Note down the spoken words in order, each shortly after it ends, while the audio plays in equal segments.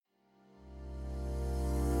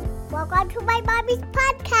Welcome to my mommy's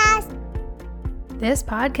podcast. This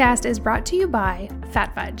podcast is brought to you by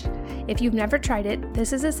Fat Fudge. If you've never tried it,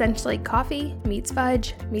 this is essentially coffee meets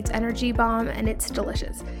fudge meets energy bomb, and it's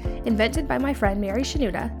delicious. Invented by my friend Mary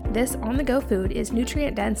Shanuda, this on-the-go food is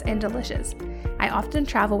nutrient-dense and delicious. I often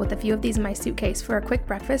travel with a few of these in my suitcase for a quick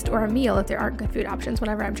breakfast or a meal if there aren't good food options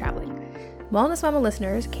whenever I'm traveling. Wellness Mama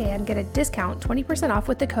listeners can get a discount 20% off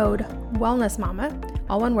with the code WellnessMama,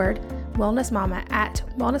 all one word, WellnessMama at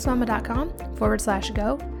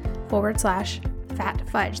wellnessmama.com/go/fat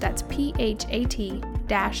fudge. That's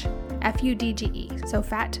PHAT-FUDGE, so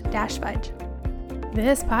fat-fudge.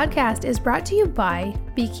 This podcast is brought to you by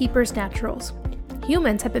Beekeepers Naturals.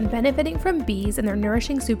 Humans have been benefiting from bees and their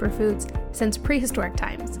nourishing superfoods since prehistoric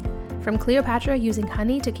times. From Cleopatra using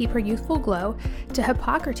honey to keep her youthful glow, to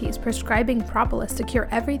Hippocrates prescribing propolis to cure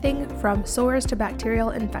everything from sores to bacterial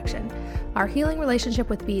infection, our healing relationship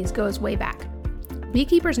with bees goes way back.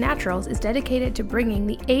 Beekeepers Naturals is dedicated to bringing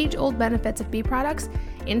the age-old benefits of bee products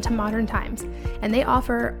into modern times, and they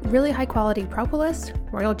offer really high-quality propolis,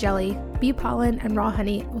 royal jelly, bee pollen, and raw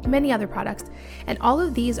honey, with many other products, and all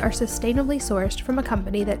of these are sustainably sourced from a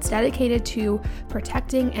company that's dedicated to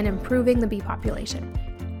protecting and improving the bee population.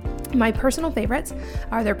 My personal favorites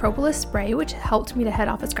are their propolis spray, which helped me to head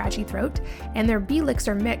off a scratchy throat, and their bee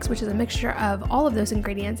elixir mix, which is a mixture of all of those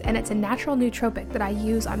ingredients, and it's a natural nootropic that I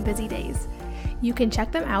use on busy days. You can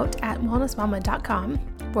check them out at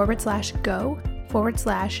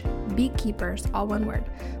wellnessmama.com/go/beekeepers, all one word.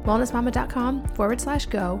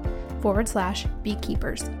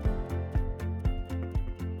 wellnessmama.com/go/beekeepers.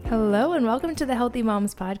 Hello and welcome to the Healthy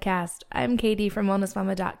Moms Podcast. I'm Katie from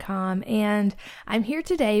wellnessmama.com, and I'm here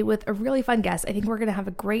today with a really fun guest. I think we're going to have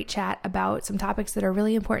a great chat about some topics that are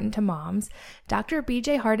really important to moms. Dr.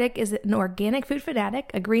 BJ Hardick is an organic food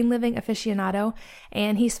fanatic, a green living aficionado,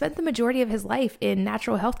 and he spent the majority of his life in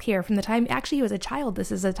natural health care from the time actually he was a child.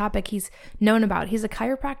 This is a topic he's known about. He's a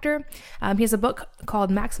chiropractor. He has a book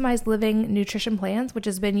called Maximized Living Nutrition Plans, which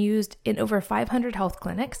has been used in over 500 health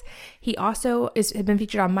clinics. He also has been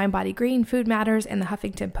featured on Mind Body Green, Food Matters, and the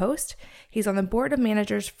Huffington Post. He's on the board of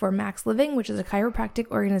managers for Max Living, which is a chiropractic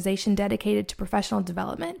organization dedicated to professional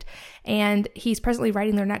development. And he's presently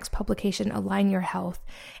writing their next publication, Align Your Health.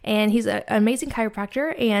 And he's an amazing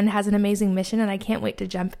chiropractor and has an amazing mission, and I can't wait to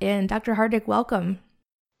jump in. Dr. Hardick, welcome.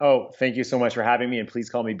 Oh, thank you so much for having me, and please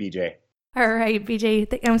call me BJ. All right, BJ,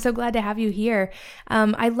 I'm so glad to have you here.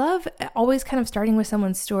 I love always kind of starting with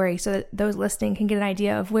someone's story so that those listening can get an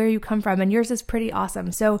idea of where you come from, and yours is pretty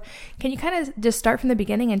awesome. So can you kind of just start from the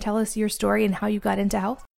beginning and tell us your story and how you got into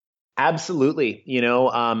health? Absolutely.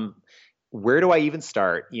 Where do I even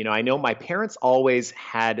start? I know my parents always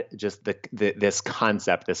had just this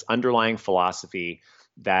concept, this underlying philosophy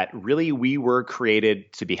that really we were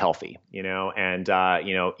created to be healthy, even in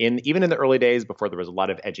the early days before there was a lot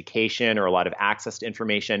of education or a lot of access to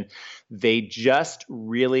information, they just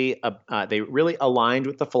really aligned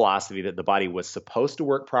with the philosophy that the body was supposed to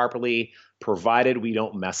work properly, provided we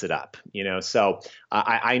don't mess it up, So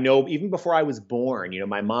I know even before I was born,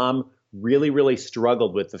 my mom really, really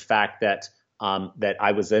struggled with the fact that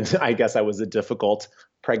I was a difficult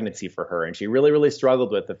pregnancy for her. And she really, really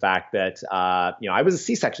struggled with the fact that, I was a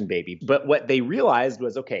C-section baby. But what they realized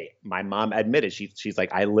was, okay, my mom admitted, she's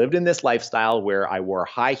like, I lived in this lifestyle where I wore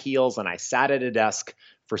high heels and I sat at a desk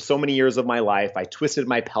for so many years of my life. I twisted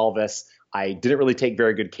my pelvis. I didn't really take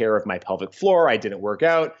very good care of my pelvic floor. I didn't work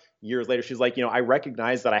out. Years later, she's like, I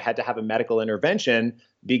recognized that I had to have a medical intervention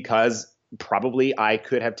because probably I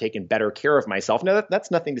could have taken better care of myself. Now,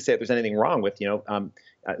 that's nothing to say that there's anything wrong with,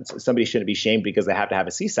 somebody shouldn't be shamed because they have to have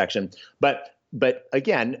a C-section. But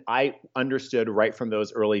again, I understood right from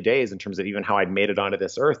those early days in terms of even how I'd made it onto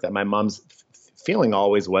this earth that my mom's feeling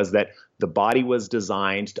always was that the body was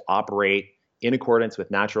designed to operate in accordance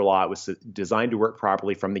with natural law. It was designed to work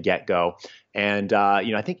properly from the get-go. And,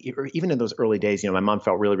 I think even in those early days, my mom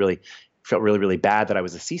felt really bad that I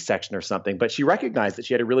was a C-section or something, but she recognized that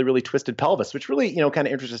she had a really, really twisted pelvis, which really, kind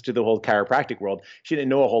of interests us to the whole chiropractic world. She didn't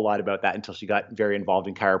know a whole lot about that until she got very involved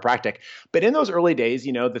in chiropractic. But in those early days,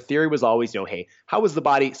 the theory was always, hey, how is the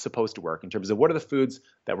body supposed to work in terms of what are the foods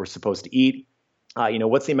that we're supposed to eat?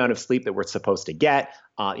 What's the amount of sleep that we're supposed to get?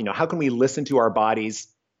 How can we listen to our bodies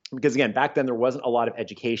Because again, back then there wasn't a lot of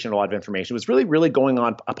education, a lot of information. It was really, really going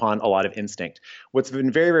on upon a lot of instinct. What's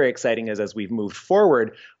been very, very exciting is as we've moved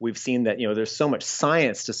forward, we've seen that, there's so much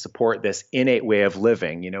science to support this innate way of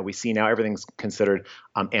living. We see now everything's considered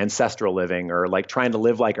ancestral living, or like trying to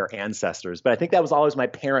live like our ancestors. But I think that was always my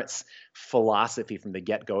parents' philosophy from the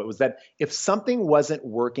get-go. It was that if something wasn't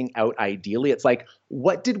working out ideally, it's like,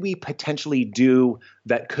 what did we potentially do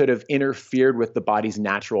that could have interfered with the body's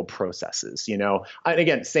natural processes? And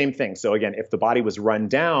again, same thing. So again, if the body was run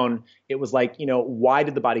down, it was like, why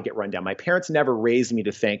did the body get run down? My parents never raised me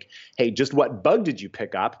to think, hey, just what bug did you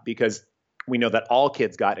pick up? Because we know that all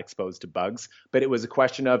kids got exposed to bugs, but it was a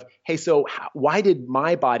question of, hey, so why did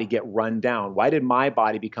my body get run down? Why did my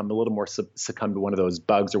body become a little more succumb to one of those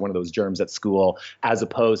bugs or one of those germs at school, as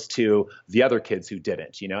opposed to the other kids who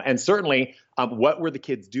didn't? And certainly, what were the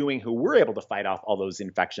kids doing who were able to fight off all those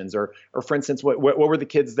infections? Or for instance, what were the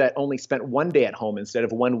kids that only spent one day at home instead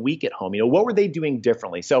of 1 week at home? What were they doing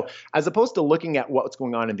differently? So as opposed to looking at what's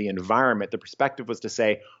going on in the environment, the perspective was to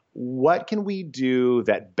say, what can we do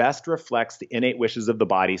that best reflects the innate wishes of the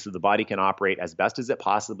body so the body can operate as best as it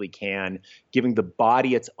possibly can, giving the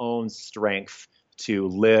body its own strength to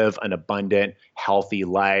live an abundant, healthy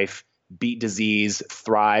life, beat disease,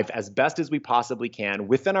 thrive as best as we possibly can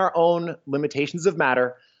within our own limitations of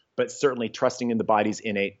matter, but certainly trusting in the body's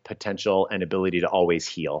innate potential and ability to always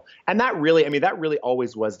heal. And that really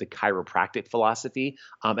always was the chiropractic philosophy.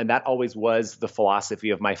 And that always was the philosophy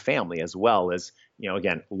of my family as well. As,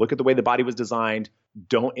 again, look at the way the body was designed,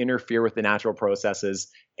 don't interfere with the natural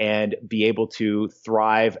processes, and be able to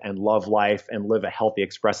thrive and love life and live a healthy,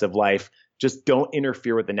 expressive life. Just don't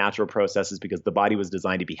interfere with the natural processes, because the body was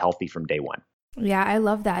designed to be healthy from day one. Yeah, I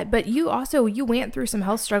love that. But you went through some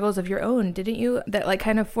health struggles of your own, didn't you? That like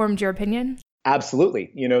kind of formed your opinion?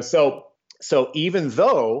 Absolutely. So even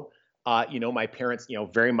though, my parents,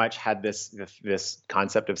 very much had this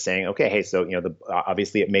concept of saying, okay, hey, so,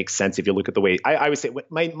 obviously it makes sense if you look at the way I would say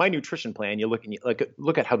my nutrition plan, you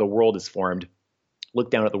look at how the world is formed, look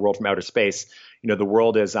down at the world from outer space. The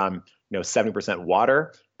world is, 70%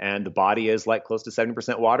 water, and the body is like close to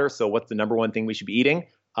 70% water. So what's the number one thing we should be eating?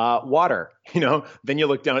 Water. Then you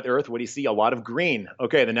look down at the earth, what do you see? A lot of green.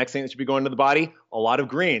 Okay, the next thing that should be going to the body, a lot of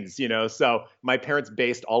greens. So my parents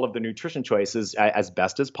based all of the nutrition choices as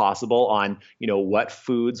best as possible on, what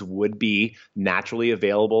foods would be naturally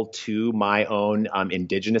available to my own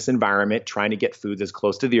indigenous environment, trying to get foods as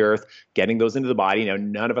close to the earth, getting those into the body.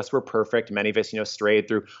 None of us were perfect. Many of us, strayed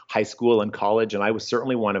through high school and college, and I was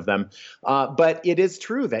certainly one of them. But it is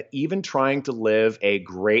true that even trying to live a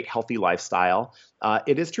great, healthy lifestyle,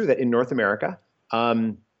 it is true that in North America,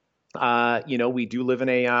 we do live in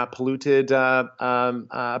a polluted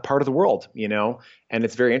part of the world, and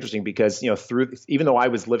it's very interesting because, even though I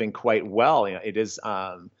was living quite well, it is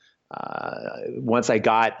once I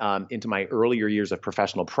got into my earlier years of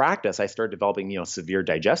professional practice, I started developing, severe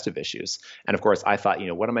digestive issues. And of course, I thought,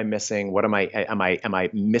 what am I missing? Am I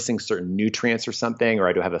missing certain nutrients or something,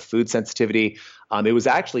 or do I have a food sensitivity? It was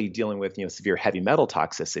actually dealing with, severe heavy metal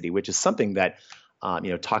toxicity, which is something that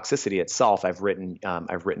toxicity itself, I've written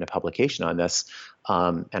a publication on this,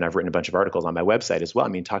 and I've written a bunch of articles on my website as well.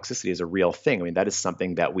 Toxicity is a real thing. That is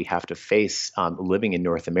something that we have to face living in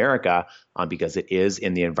North America, because it is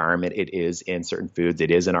in the environment, it is in certain foods,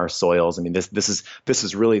 it is in our soils. This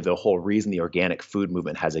is really the whole reason the organic food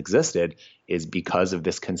movement has existed, is because of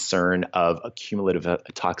this concern of accumulative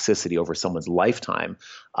toxicity over someone's lifetime.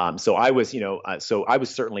 So I was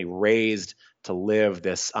certainly raised to live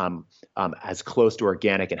this as close to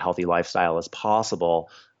organic and healthy lifestyle as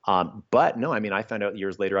possible. But no, I found out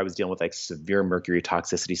years later I was dealing with like severe mercury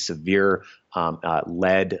toxicity, severe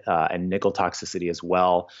lead and nickel toxicity as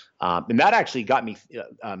well. And that actually got me,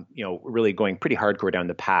 really going pretty hardcore down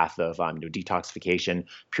the path of, detoxification,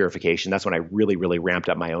 purification. That's when I really, really ramped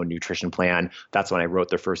up my own nutrition plan. That's when I wrote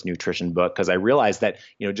the first nutrition book, because I realized that,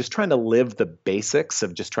 just trying to live the basics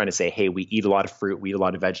of just trying to say, hey, we eat a lot of fruit, we eat a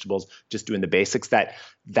lot of vegetables, just doing the basics,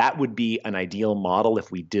 that would be an ideal model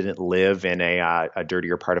if we didn't live in a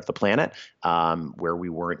dirtier part of the planet, where we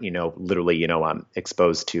weren't, literally,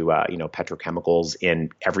 exposed to, petrochemicals in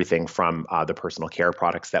everything from the personal care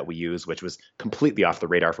products that we use, which was completely off the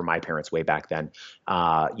radar for my parents way back then.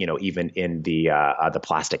 Even in the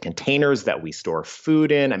plastic containers that we store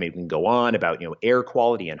food in. We can go on about, air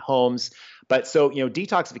quality in homes. But so,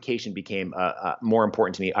 detoxification became more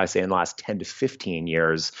important to me, I say, in the last 10 to 15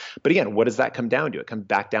 years. But again, what does that come down to? It comes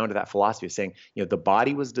back down to that philosophy of saying, the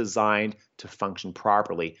body was designed to function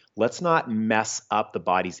properly. Let's not mess up the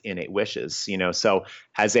body's innate wishes. So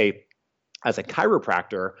as a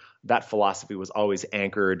chiropractor, that philosophy was always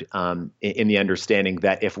anchored in the understanding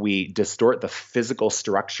that if we distort the physical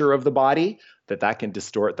structure of the body, that can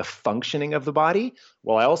distort the functioning of the body.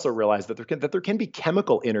 Well, I also realized that there can be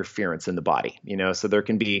chemical interference in the body. So there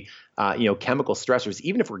can be chemical stressors,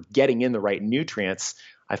 even if we're getting in the right nutrients.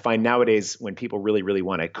 I find nowadays when people really, really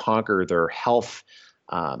want to conquer their health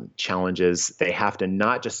challenges, they have to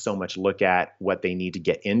not just so much look at what they need to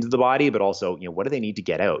get into the body, but also, what do they need to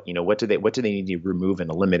get out? What do they need to remove and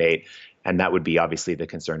eliminate? And that would be obviously the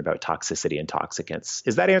concern about toxicity and toxicants.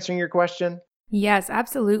 Is that answering your question? Yes,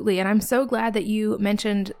 absolutely. And I'm so glad that you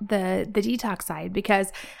mentioned the detox side,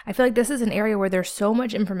 because I feel like this is an area where there's so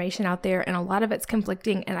much information out there and a lot of it's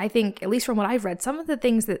conflicting. And I think, at least from what I've read, some of the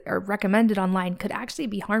things that are recommended online could actually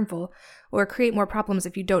be harmful or create more problems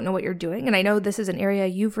if you don't know what you're doing. And I know this is an area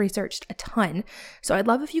you've researched a ton. So I'd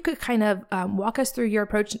love if you could kind of walk us through your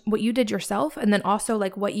approach, what you did yourself, and then also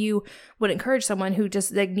like what you would encourage someone who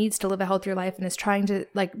just like needs to live a healthier life and is trying to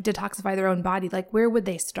like detoxify their own body. Like, where would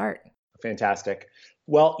they start? Fantastic.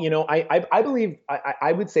 Well, I believe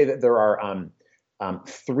I would say that there are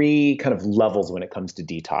three kind of levels when it comes to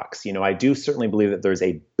detox. I do certainly believe that there's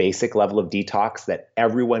a basic level of detox that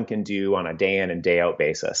everyone can do on a day in and day out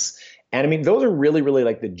basis. And I mean, those are really, really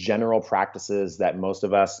like the general practices that most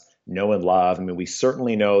of us know and love. I mean, we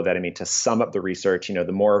certainly know that, to sum up the research,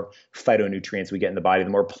 the more phytonutrients we get in the body,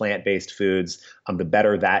 the more plant-based foods, the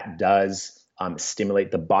better that does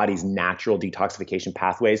stimulate the body's natural detoxification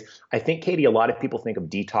pathways. I think, Katie, a lot of people think of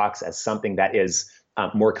detox as something that is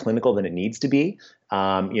more clinical than it needs to be.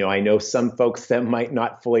 I know some folks that might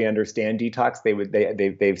not fully understand detox.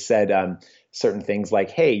 They've said certain things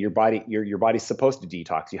like, "Hey, your body's supposed to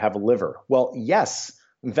detox. You have a liver." Well, yes,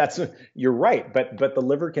 you're right, but the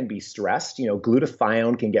liver can be stressed.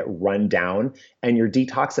 Glutathione can get run down, and your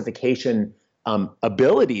detoxification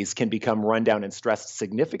abilities can become run down and stressed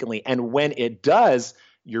significantly. And when it does,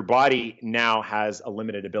 your body now has a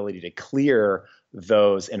limited ability to clear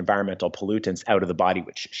those environmental pollutants out of the body,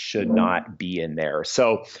 which should not be in there.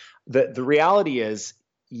 So the reality is,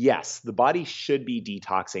 yes, the body should be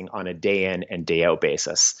detoxing on a day in and day out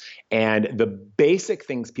basis. And the basic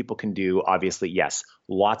things people can do, obviously, yes,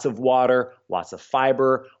 lots of water, lots of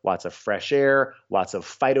fiber, lots of fresh air, lots of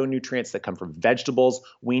phytonutrients that come from vegetables.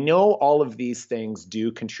 We know all of these things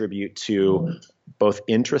do contribute to both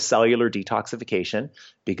intracellular detoxification,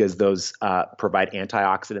 because those provide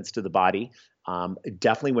antioxidants to the body.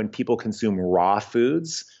 Definitely when people consume raw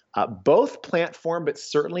foods, both plant form, but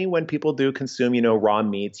certainly when people do consume, raw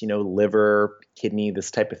meats, liver, kidney,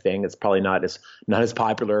 this type of thing, it's probably not as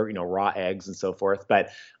popular, raw eggs and so forth. But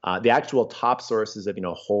the actual top sources of,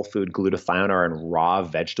 whole food glutathione are in raw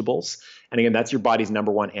vegetables. And again, that's your body's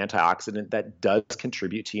number one antioxidant that does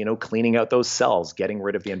contribute to, cleaning out those cells, getting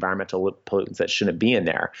rid of the environmental pollutants that shouldn't be in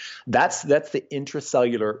there. That's the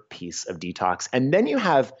intracellular piece of detox. And then you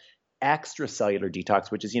have extracellular detox,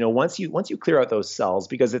 which is, once you clear out those cells,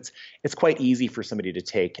 because it's quite easy for somebody to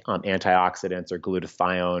take antioxidants or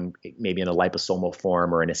glutathione, maybe in a liposomal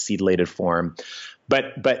form or in acetylated form.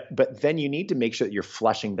 But then you need to make sure that you're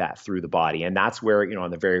flushing that through the body. And that's where, on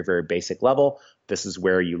the very, very basic level, this is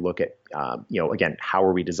where you look at, again, how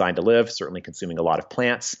are we designed to live? Certainly consuming a lot of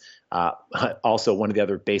plants. Also, one of the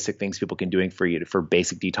other basic things people can doing for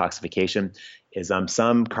basic detoxification is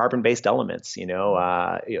some carbon-based elements. You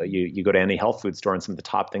go to any health food store, and some of the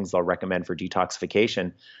top things they'll recommend for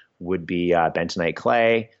detoxification would be bentonite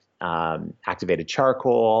clay, activated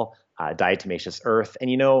charcoal, diatomaceous earth. And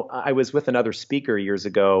I was with another speaker years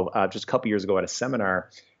ago, just a couple years ago at a seminar,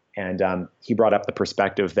 and he brought up the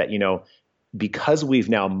perspective that because we've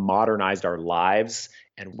now modernized our lives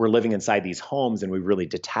and we're living inside these homes and we've really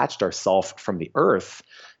detached ourselves from the earth,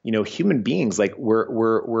 human beings, like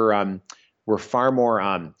we're far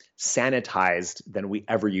more sanitized than we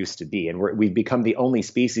ever used to be. And we've become the only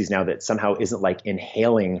species now that somehow isn't like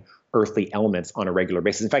inhaling earthly elements on a regular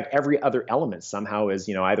basis. In fact, every other element somehow is,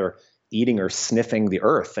 either eating or sniffing the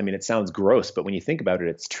earth. I mean, it sounds gross, but when you think about it,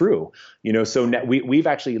 it's true. So we've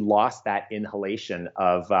actually lost that inhalation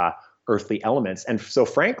of earthly elements. And so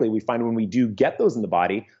frankly, we find when we do get those in the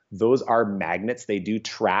body, those are magnets. They do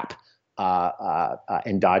trap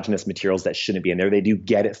endogenous materials that shouldn't be in there. They do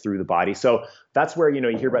get it through the body. So that's where,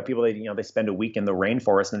 you hear about people that, they spend a week in the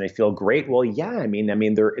rainforest and they feel great. Well, yeah, I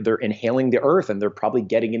mean, they're inhaling the earth and they're probably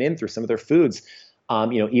getting it in through some of their foods.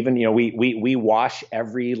 We wash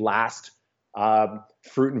every last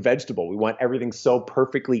fruit and vegetable. We want everything so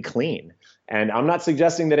perfectly clean. And I'm not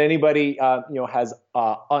suggesting that anybody, has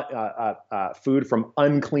food from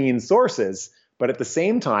unclean sources, but at the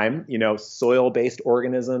same time, soil-based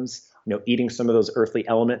organisms, eating some of those earthly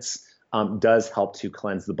elements, does help to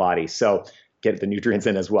cleanse the body. So get the nutrients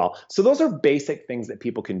in as well. So those are basic things that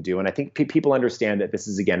people can do. And I think people understand that this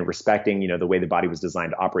is, again, respecting, the way the body was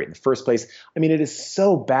designed to operate in the first place. I mean, it is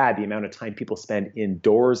so bad the amount of time people spend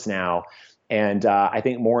indoors now. And I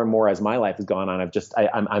think more and more as my life has gone on,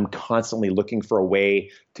 I'm constantly looking for a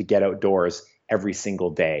way to get outdoors every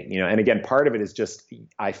single day. And again, part of it is just,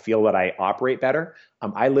 I feel that I operate better.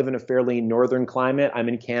 I live in a fairly northern climate. I'm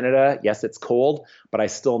in Canada. Yes, it's cold, but I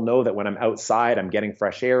still know that when I'm outside, I'm getting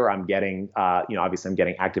fresh air. I'm getting, obviously I'm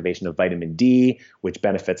getting activation of vitamin D, which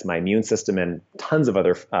benefits my immune system and tons of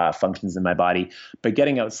other functions in my body. But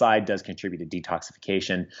getting outside does contribute to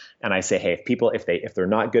detoxification. And I say, hey, if they're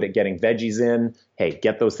not good at getting veggies in, hey,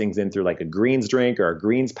 get those things in through like a greens drink or a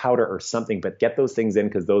greens powder or something, but get those things in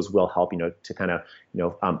because those will help, to kind of,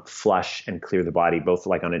 flush and clear the body, both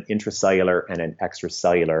like on an intracellular and an extracellular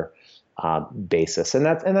basis. And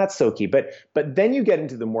that's so key. But then you get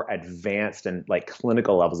into the more advanced and like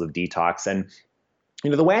clinical levels of detox. And,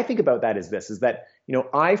 the way I think about that is that,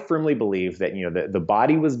 I firmly believe that, the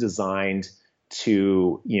body was designed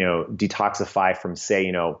to, detoxify from,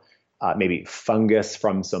 say, maybe fungus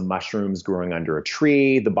from some mushrooms growing under a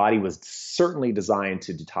tree. The body was certainly designed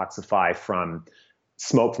to detoxify from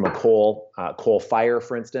smoke from a coal fire,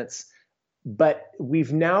 for instance. But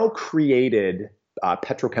we've now created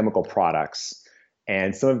petrochemical products,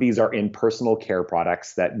 and some of these are in personal care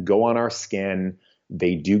products that go on our skin.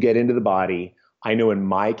 They do get into the body. I know in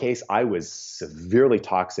my case, I was severely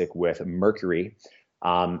toxic with mercury.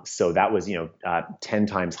 So that was, 10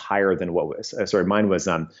 times higher than mine was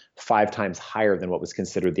 5 times higher than what was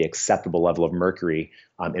considered the acceptable level of mercury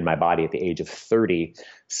in my body at the age of 30.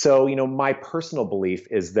 So, my personal belief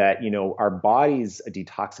is that, our body's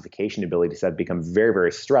detoxification abilities have become very,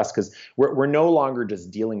 very stressed because we're no longer just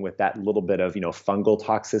dealing with that little bit of, fungal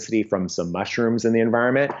toxicity from some mushrooms in the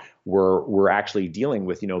environment. We're actually dealing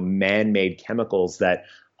with, man-made chemicals that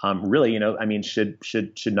really,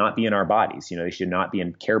 should not be in our bodies. They should not be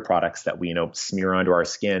in care products that we, smear onto our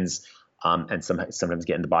skins and sometimes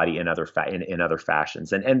get in the body in other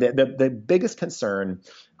fashions. And the biggest concern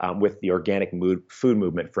with the organic food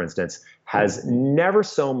movement, for instance, has never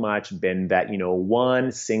so much been that,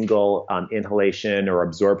 one single inhalation or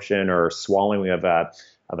absorption or swallowing of a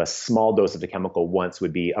small dose of the chemical once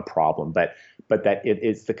would be a problem, but that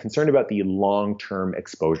it's the concern about the long-term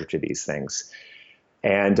exposure to these things.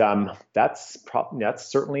 And that's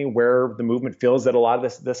certainly where the movement feels that a lot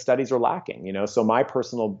of the studies are lacking. So my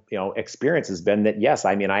personal experience has been that yes,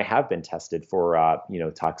 I have been tested for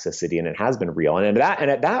toxicity, and it has been real. And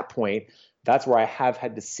at that point, that's where I have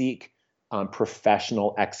had to seek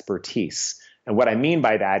professional expertise. And what I mean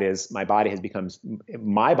by that is my body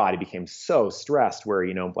became so stressed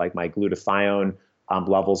where like my glutathione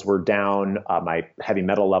levels were down, my heavy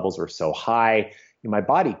metal levels were so high, my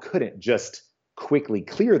body couldn't just quickly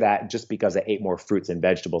clear that just because I ate more fruits and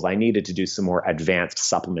vegetables. I needed to do some more advanced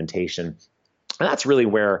supplementation. And that's really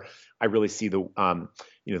where I really see the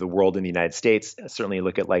world in the United States. Certainly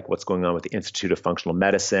look at like what's going on with the Institute of Functional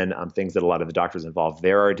Medicine, things that a lot of the doctors involved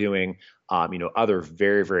there are doing. Other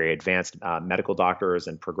very, very advanced medical doctors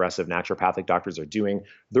and progressive naturopathic doctors are doing.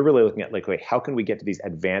 They're really looking at like, wait, how can we get to these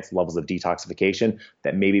advanced levels of detoxification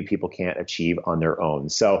that maybe people can't achieve on their own?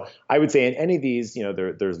 So I would say in any of these,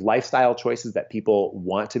 there's lifestyle choices that people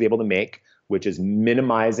want to be able to make, which is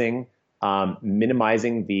minimizing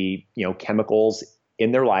the chemicals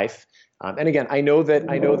in their life. And again, I know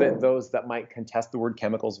that those that might contest the word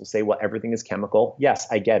chemicals will say, well, everything is chemical. Yes,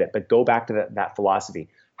 I get it. But go back to that philosophy.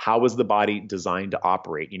 How was the body designed to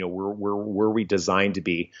operate? Were we designed to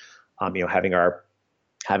be, having our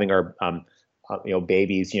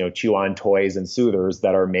babies, chew on toys and soothers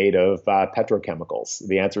that are made of petrochemicals?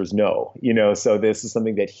 The answer is no. So this is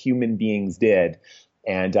something that human beings did.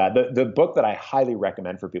 And the book that I highly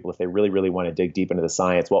recommend for people if they really, really want to dig deep into the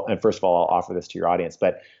science, well, and first of all, I'll offer this to your audience,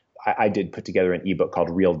 but I did put together an ebook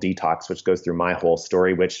called Real Detox, which goes through my whole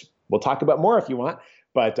story, which we'll talk about more if you want,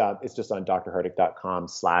 but it's just on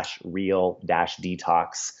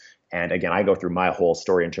drhardick.com/real-detox. And again, I go through my whole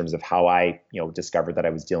story in terms of how I, discovered that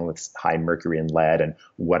I was dealing with high mercury and lead and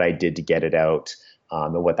what I did to get it out.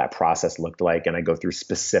 And what that process looked like. And I go through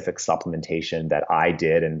specific supplementation that I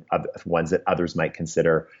did and ones that others might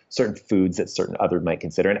consider, certain foods that certain others might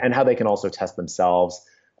consider, and how they can also test themselves,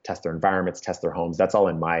 test their environments, test their homes. That's all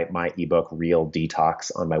in my ebook, Real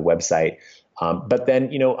Detox, on my website. But then,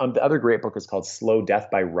 the other great book is called Slow Death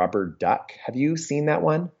by Rubber Duck. Have you seen that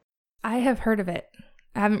one? I have heard of it.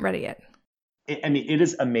 I haven't read it yet. It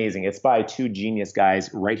is amazing. It's by two genius guys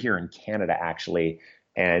right here in Canada, actually.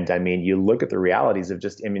 And I mean, you look at the realities of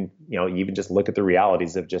just, I mean, you even just look at the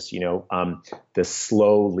realities of just, the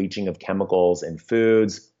slow leaching of chemicals in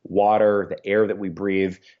foods, water, the air that we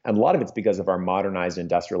breathe. And a lot of it's because of our modernized,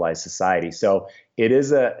 industrialized society. So it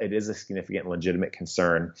is a significant and legitimate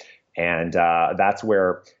concern. And that's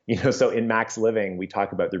where, so in Max Living, we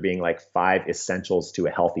talk about there being like 5 essentials to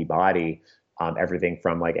a healthy body. Everything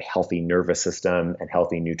from like a healthy nervous system and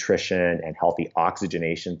healthy nutrition and healthy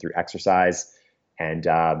oxygenation through exercise, and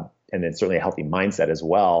then certainly a healthy mindset as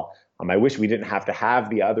well. I wish we didn't have to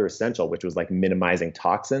have the other essential, which was like minimizing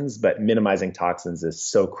toxins, but minimizing toxins is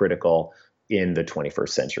so critical in the 21st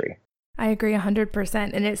century. I agree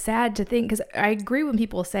 100%. And it's sad to think, because I agree when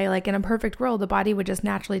people say like in a perfect world, the body would just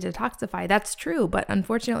naturally detoxify. That's true. But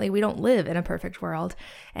unfortunately, we don't live in a perfect world.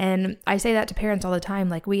 And I say that to parents all the time.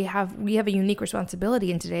 Like we have a unique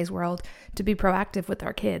responsibility in today's world to be proactive with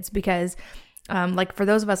our kids, because like for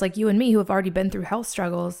those of us like you and me who have already been through health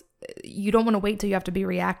struggles, you don't want to wait till you have to be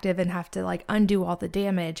reactive and have to like undo all the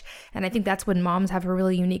damage. And I think that's when moms have a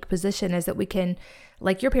really unique position, is that we can,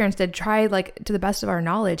 like your parents did, try like to the best of our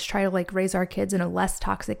knowledge, try to like raise our kids in a less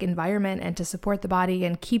toxic environment and to support the body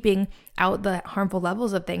and keeping out the harmful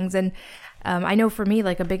levels of things. And I know for me,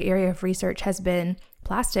 like a big area of research has been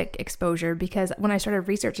plastic exposure, because when I started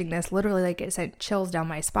researching this, literally like it sent chills down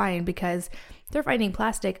my spine, because they're finding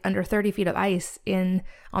plastic under 30 feet of ice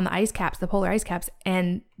on the ice caps, the polar ice caps.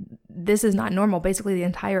 And this is not normal. Basically, the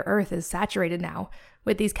entire earth is saturated now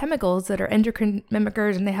with these chemicals that are endocrine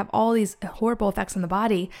mimickers, and they have all these horrible effects on the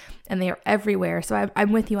body, and they are everywhere. So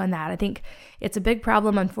I'm with you on that. I think it's a big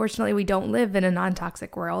problem. Unfortunately, we don't live in a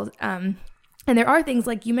non-toxic world. And there are things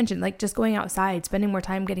like you mentioned, like just going outside, spending more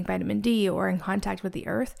time getting vitamin D or in contact with the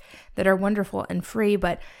earth, that are wonderful and free.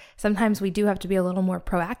 But sometimes we do have to be a little more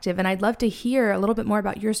proactive. And I'd love to hear a little bit more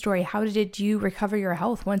about your story. How did you recover your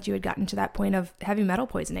health once you had gotten to that point of heavy metal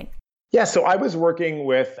poisoning? Yeah, so I was working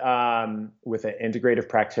with an integrative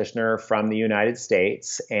practitioner from the United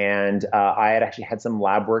States, and I had actually had some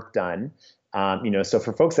lab work done. So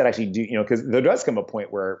for folks that actually do, because there does come a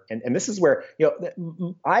point where, and this is where,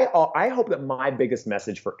 I hope that my biggest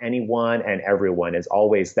message for anyone and everyone is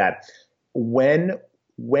always that when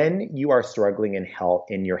you are struggling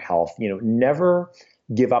in your health, never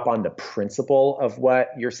give up on the principle of what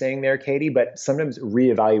you're saying there, Katie, but sometimes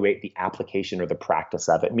reevaluate the application or the practice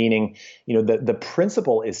of it. Meaning, the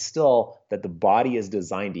principle is still that the body is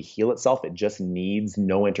designed to heal itself. It just needs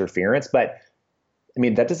no interference. But I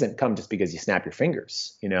mean, that doesn't come just because you snap your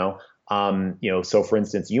fingers, So for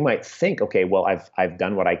instance, you might think, okay, well, I've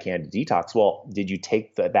done what I can to detox. Well, did you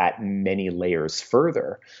take that many layers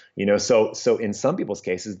further? So in some people's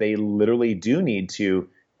cases, they literally do need to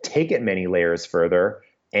take it many layers further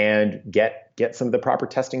and get some of the proper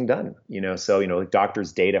testing done. So like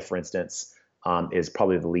Doctors Data, for instance, is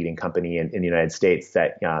probably the leading company in the United States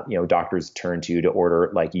that doctors turn to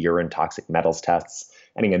order like urine toxic metals tests.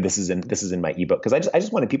 And again, this is in my ebook, because I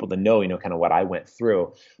just wanted people to know, kind of what I went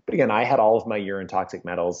through. But again, I had all of my urine toxic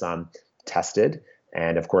metals tested.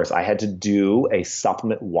 And of course, I had to do a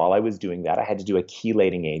supplement while I was doing that. I had to do a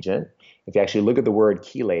chelating agent. If you actually look at the word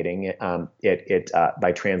chelating, it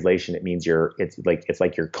by translation, it means it's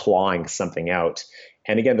like you're clawing something out.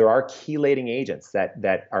 And again, there are chelating agents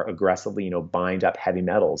that are aggressively, bind up heavy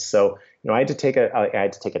metals. So, I had to take a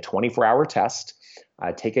 24-hour test,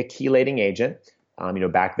 take a chelating agent.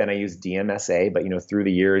 Back then I used DMSA, but through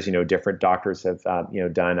the years, different doctors have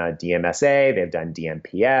done DMSA, they've done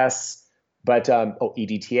DMPS, but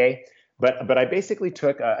EDTA. But I basically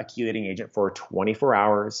took a chelating agent for 24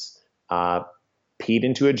 hours, peed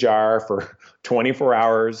into a jar for 24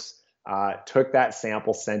 hours, took that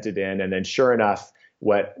sample, sent it in, and then sure enough,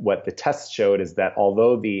 what the test showed is that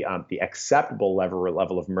although the acceptable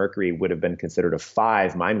level of mercury would have been considered a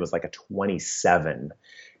 5, mine was like a 27.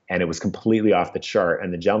 And it was completely off the chart.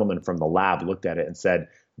 And the gentleman from the lab looked at it and said,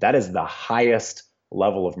 that is the highest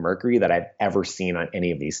level of mercury that I've ever seen on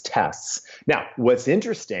any of these tests. Now, what's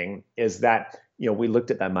interesting is that, we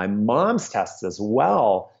looked at my mom's tests as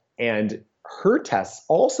well. And her tests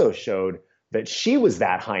also showed that she was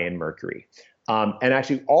that high in mercury. And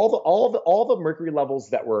actually all the mercury levels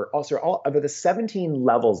that were also all of the 17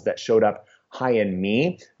 levels that showed up high in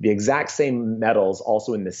me, the exact same metals,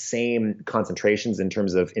 also in the same concentrations in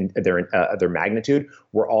terms of their magnitude,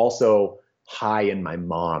 were also high in my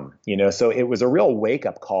mom. So it was a real wake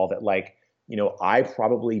up call that I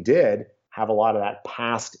probably did have a lot of that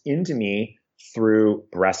passed into me through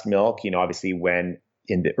breast milk. Obviously when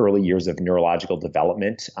in the early years of neurological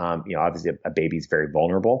development. Obviously a baby is very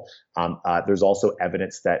vulnerable. There's also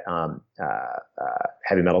evidence that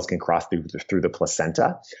heavy metals can cross through the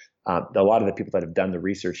placenta. A lot of the people that have done the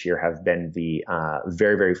research here have been the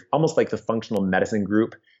very, very almost like the functional medicine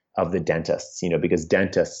group of the dentists, because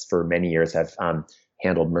dentists for many years have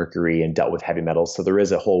handled mercury and dealt with heavy metals. So there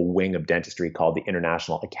is a whole wing of dentistry called the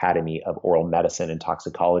International Academy of Oral Medicine and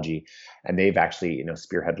Toxicology. And they've actually,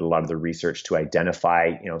 spearheaded a lot of the research to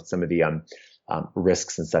identify, some of the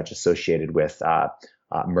risks and such associated with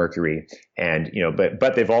mercury. And,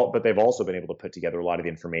 but they've also been able to put together a lot of the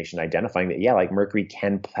information identifying that, like mercury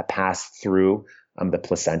can pass through the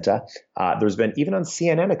placenta. There's been, even on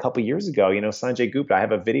CNN a couple of years ago, Sanjay Gupta, I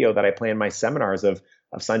have a video that I play in my seminars of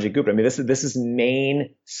Sanjay Gupta. I mean, this is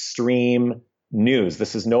mainstream news.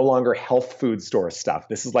 This is no longer health food store stuff.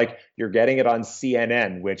 This is like you're getting it on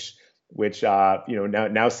CNN, which now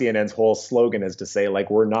CNN's whole slogan is to say,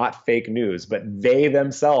 like, we're not fake news, but they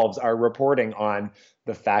themselves are reporting on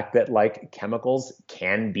the fact that like chemicals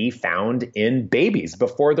can be found in babies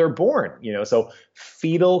before they're born. So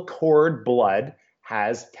fetal cord blood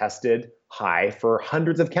has tested high for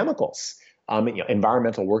hundreds of chemicals.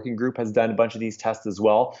 Environmental Working Group has done a bunch of these tests as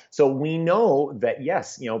well. So we know that,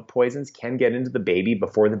 yes, poisons can get into the baby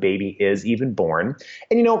before the baby is even born.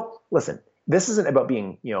 And, listen, this isn't about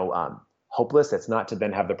being, hopeless. It's not to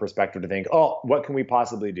then have the perspective to think, oh, what can we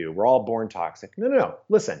possibly do? We're all born toxic. No.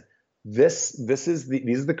 Listen, these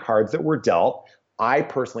are the cards that were dealt. I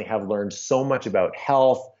personally have learned so much about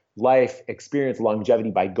health, life, experience,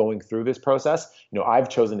 longevity by going through this process. I've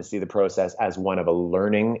chosen to see the process as one of a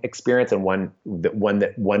learning experience and one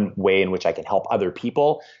way in which I can help other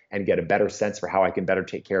people and get a better sense for how I can better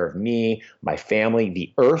take care of me, my family,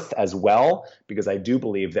 the earth as well, because I do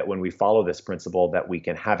believe that when we follow this principle that we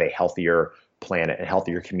can have a healthier planet and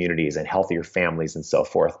healthier communities and healthier families and so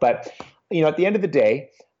forth. But, at the end of the day,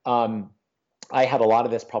 I had a lot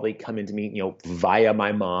of this probably come into me, via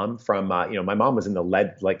my mom from, my mom was in the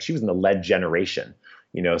lead, like she was in the lead generation,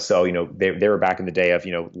 so, they were back in the day of,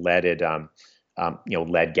 leaded,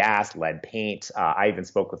 lead gas, lead paint. I even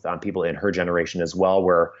spoke with people in her generation as well,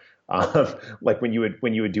 where, like when you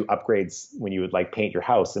would do upgrades, when you would like paint your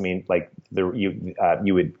house, I mean, like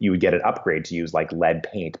you would get an upgrade to use like lead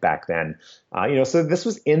paint back then, so this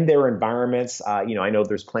was in their environments. I know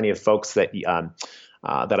there's plenty of folks that,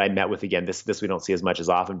 that I met with. Again, this we don't see as much as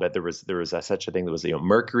often, but there was such a thing that was,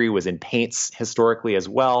 mercury was in paints historically as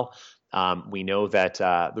well. We know that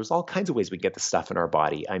there's all kinds of ways we get the stuff in our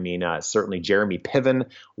body. I mean, certainly Jeremy Piven,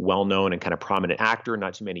 well-known and kind of prominent actor,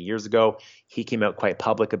 not too many years ago, he came out quite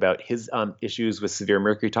public about his issues with severe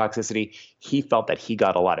mercury toxicity. He felt that he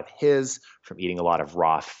got a lot of his from eating a lot of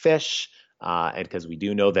raw fish. And because we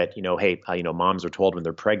do know that, moms are told when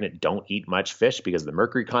they're pregnant, don't eat much fish because of the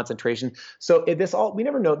mercury concentration. So we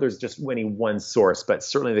never know there's just any one source, but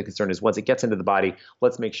certainly the concern is once it gets into the body,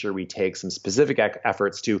 let's make sure we take some specific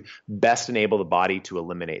efforts to best enable the body to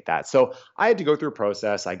eliminate that. So I had to go through a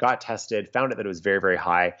process. I got tested, found out that it was very, very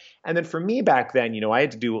high. And then for me back then, I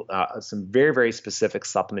had to do some very, very specific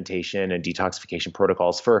supplementation and detoxification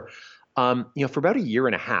protocols for about a year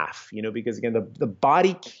and a half, because again, the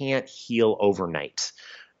body can't heal overnight.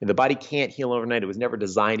 The body can't heal overnight. It was never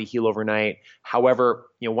designed to heal overnight. However,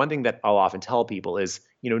 one thing that I'll often tell people is,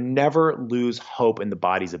 never lose hope in the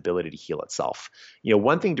body's ability to heal itself.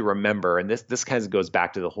 One thing to remember, and this kind of goes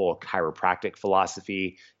back to the whole chiropractic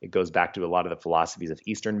philosophy. It goes back to a lot of the philosophies of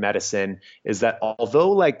Eastern medicine, is that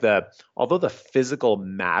although the physical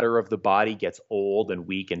matter of the body gets old and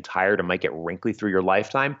weak and tired and might get wrinkly through your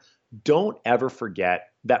lifetime, don't ever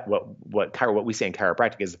forget that what we say in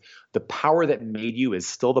chiropractic is the power that made you is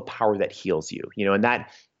still the power that heals you, and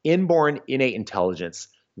that inborn innate intelligence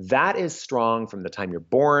that is strong from the time you're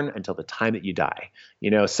born until the time that you die,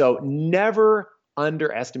 so never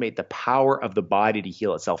underestimate the power of the body to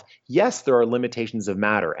heal itself. Yes, there are limitations of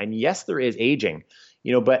matter, and yes, there is aging,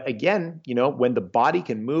 but again, when the body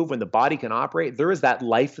can move, when the body can operate, there is that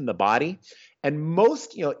life in the body. And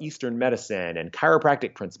most, Eastern medicine and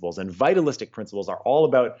chiropractic principles and vitalistic principles are all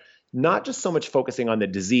about not just so much focusing on the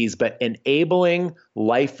disease, but enabling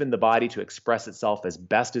life in the body to express itself as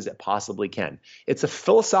best as it possibly can. It's a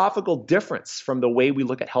philosophical difference from the way we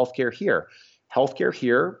look at healthcare here. Healthcare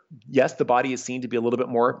here, yes, the body is seen to be a little bit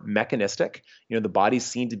more mechanistic. The body is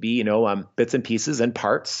seen to be, bits and pieces and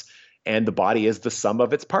parts, and the body is the sum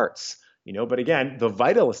of its parts. But again, the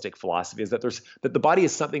vitalistic philosophy is that the body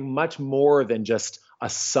is something much more than just a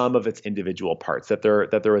sum of its individual parts, that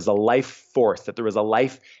there is a life force, that there is a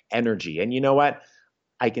life energy. And you know what?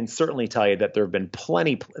 I can certainly tell you that there have been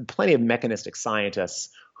plenty of mechanistic scientists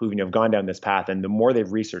who have gone down this path, and the more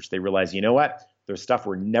they've researched, they realize, you know what? There's stuff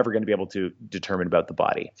we're never going to be able to determine about the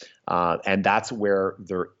body. And that's where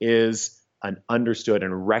there is an understood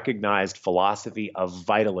and recognized philosophy of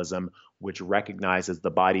vitalism, which recognizes the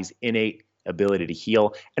body's innate ability to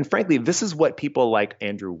heal. And frankly, this is what people like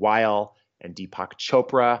Andrew Weil and Deepak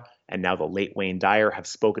Chopra and now the late Wayne Dyer have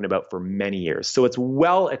spoken about for many years. So it's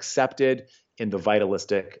well accepted in the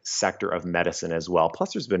vitalistic sector of medicine as well.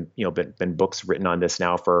 Plus, there's been books written on this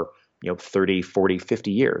now for 30, 40,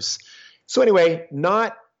 50 years. So anyway,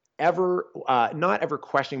 not ever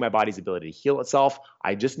questioning my body's ability to heal itself.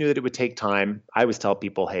 I just knew that it would take time. I always tell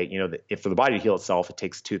people, hey, that if for the body to heal itself, it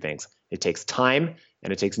takes two things. It takes time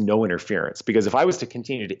and it takes no interference. Because if I was to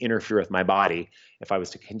continue to interfere with my body, if I was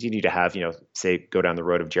to continue to have, say, go down the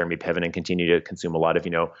road of Jeremy Piven and continue to consume a lot of,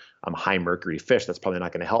 high mercury fish, that's probably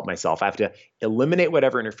not going to help myself. I have to eliminate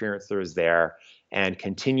whatever interference there is there and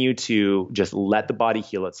continue to just let the body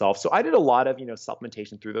heal itself. So I did a lot of,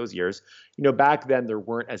 supplementation through those years. Back then there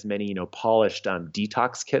weren't as many, polished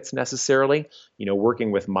detox kits necessarily.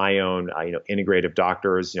 Working with my own, integrative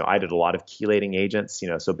doctors, I did a lot of chelating agents.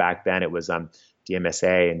 So back then it was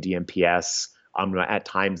DMSA and DMPS. At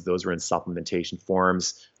times those were in supplementation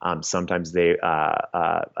forms. Sometimes they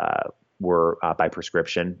were by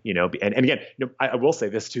prescription. And again, I will say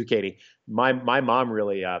this too, Katie. My mom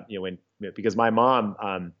really, because my mom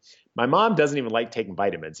doesn't even like taking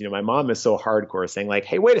vitamins. My mom is so hardcore saying like,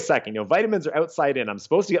 hey, wait a second, vitamins are outside in. I'm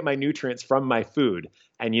supposed to get my nutrients from my food.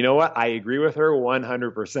 And you know what? I agree with her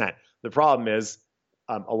 100%. The problem is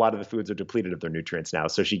a lot of the foods are depleted of their nutrients now.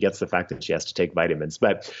 So she gets the fact that she has to take vitamins.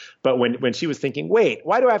 But when she was thinking, wait,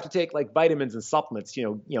 why do I have to take like vitamins and supplements,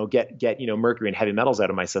 get mercury and heavy metals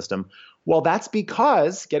out of my system? Well, that's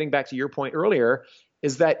because, getting back to your point earlier,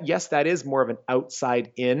 is that yes, that is more of an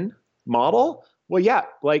outside in model. Well, yeah,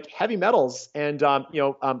 like heavy metals and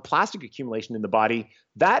plastic accumulation in the body,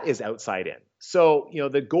 that is outside in. So,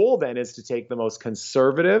 the goal then is to take the most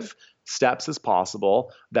conservative steps as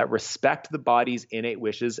possible that respect the body's innate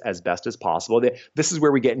wishes as best as possible. This is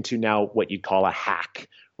where we get into now what you'd call a hack,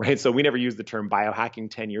 right? So we never used the term biohacking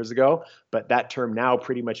 10 years ago, but that term now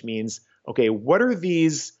pretty much means, okay, what are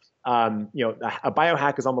these, a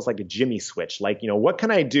biohack is almost like a Jimmy switch. Like, what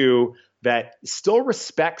can I do that still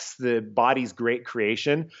respects the body's great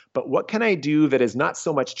creation, but what can I do that is not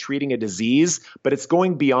so much treating a disease, but it's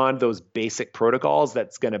going beyond those basic protocols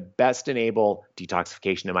that's going to best enable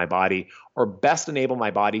detoxification in my body or best enable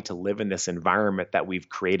my body to live in this environment that we've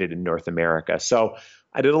created in North America. So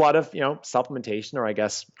I did a lot of, supplementation, or I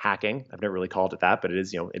guess hacking. I've never really called it that, but it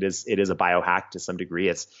is a biohack to some degree.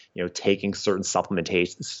 It's, taking certain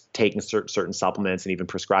supplementations, taking certain supplements and even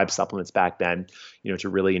prescribed supplements back then, to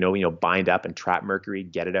really, bind up and trap mercury,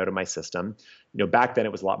 get it out of my system. Back then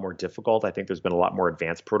it was a lot more difficult. I think there's been a lot more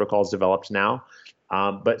advanced protocols developed now.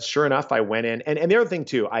 But sure enough, I went in, and the other thing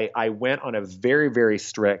too, I went on a very, very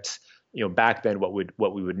strict, back then what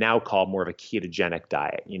we would now call more of a ketogenic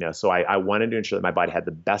diet, so I wanted to ensure that my body had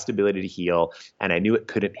the best ability to heal, and I knew it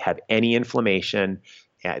couldn't have any inflammation.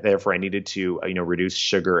 Therefore, I needed to, reduce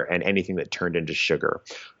sugar and anything that turned into sugar.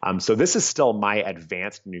 So this is still my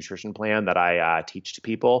advanced nutrition plan that I teach to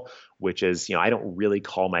people, which is, I don't really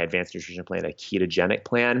call my advanced nutrition plan a ketogenic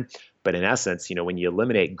plan, but in essence, when you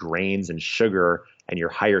eliminate grains and sugar and your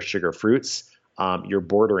higher sugar fruits, you're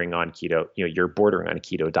bordering on keto. You're bordering on a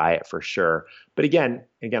keto diet for sure. But again,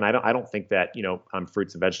 I don't think that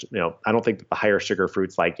fruits and vegetables. I don't think that the higher sugar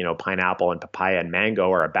fruits like pineapple and papaya and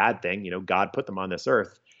mango are a bad thing. God put them on this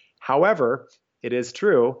earth. However, it is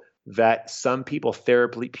true that some people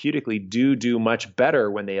therapeutically do much better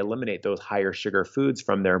when they eliminate those higher sugar foods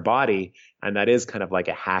from their body, and that is kind of like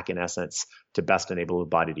a hack in essence to best enable the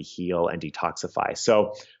body to heal and detoxify.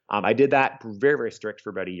 So I did that very, very strict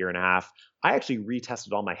for about a year and a half. I actually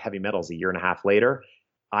retested all my heavy metals a year and a half later.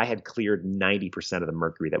 I had cleared 90% of the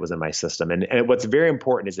mercury that was in my system. And what's very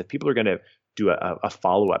important is if people are going to do a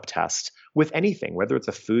follow-up test with anything, whether it's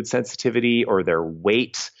a food sensitivity or their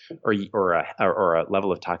weight or a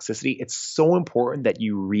level of toxicity, it's so important that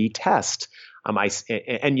you retest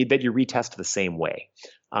that you retest the same way.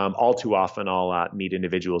 All too often I'll meet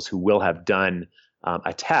individuals who will have done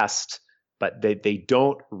a test, but they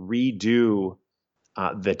don't redo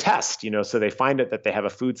the test, so they find out that they have a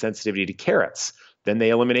food sensitivity to carrots. Then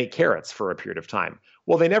they eliminate carrots for a period of time.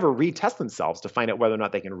 Well, they never retest themselves to find out whether or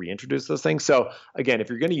not they can reintroduce those things. So again, if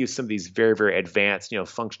you're going to use some of these very, very advanced,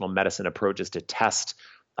 functional medicine approaches to test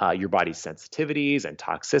your body's sensitivities and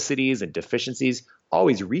toxicities and deficiencies,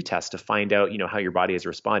 always retest to find out, how your body has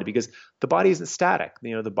responded, because the body isn't static.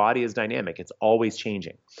 The body is dynamic. It's always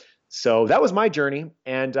changing. So that was my journey.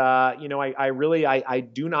 And, I really, I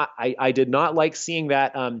did not like seeing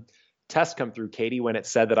that test come through, Katie, when it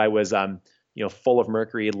said that I was, full of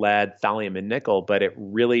mercury, lead, thallium, and nickel, but it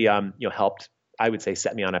really, helped, I would say,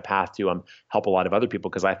 set me on a path to help a lot of other people.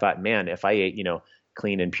 Because I thought, man, if I ate,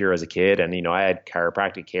 clean and pure as a kid, and, I had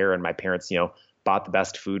chiropractic care, and my parents, bought the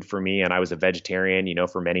best food for me, and I was a vegetarian,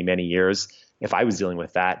 for many, many years. If I was dealing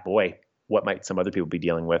with that, boy, what might some other people be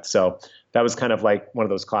dealing with? So that was kind of like one of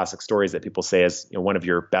those classic stories that people say is, one of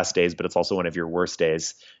your best days, but it's also one of your worst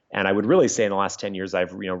days. And I would really say in the last 10 years,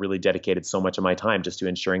 I've, really dedicated so much of my time just to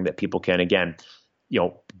ensuring that people can, again,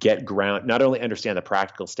 get not only understand the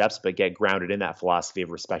practical steps, but get grounded in that philosophy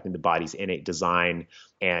of respecting the body's innate design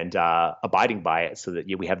and abiding by it, so that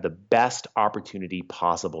we have the best opportunity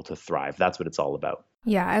possible to thrive. That's what it's all about.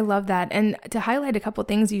 Yeah, I love that. And to highlight a couple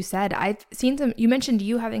things you said, I've seen you mentioned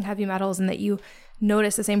you having heavy metals and that you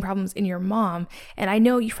notice the same problems in your mom. And I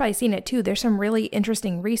know you've probably seen it too. There's some really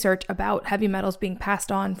interesting research about heavy metals being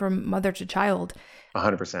passed on from mother to child.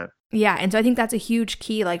 100%. Yeah. And so I think that's a huge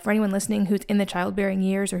key, like for anyone listening who's in the childbearing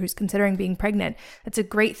years or who's considering being pregnant, that's a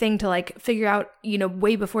great thing to like figure out,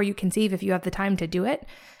 way before you conceive, if you have the time to do it.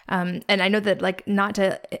 And I know that, like, not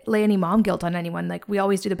to lay any mom guilt on anyone, like we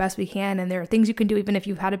always do the best we can. And there are things you can do even if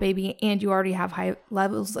you've had a baby and you already have high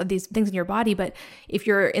levels of these things in your body. But if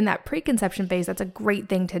you're in that preconception phase, that's a great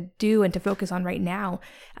thing to do and to focus on right now.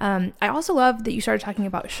 I also love that you started talking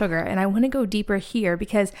about sugar, and I want to go deeper here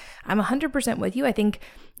because I'm 100% with you. I think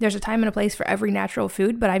there's a time and a place for every natural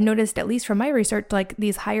food, but I've noticed, at least from my research, like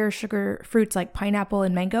these higher sugar fruits like pineapple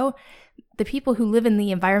and mango, the people who live in the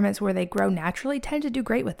environments where they grow naturally tend to do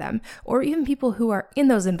great with them, or even people who are in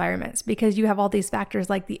those environments, because you have all these factors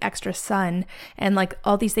like the extra sun and like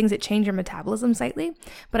all these things that change your metabolism slightly.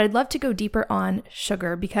 But I'd love to go deeper on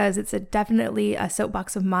sugar because it's definitely a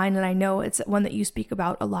soapbox of mine, and I know it's one that you speak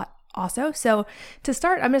about a lot also. So to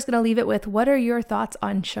start, I'm just going to leave it with, what are your thoughts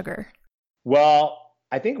on sugar? Well,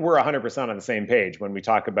 I think we're 100% on the same page when we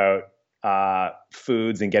talk about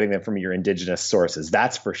foods and getting them from your indigenous sources.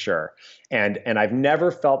 That's for sure. And I've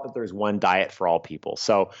never felt that there's one diet for all people.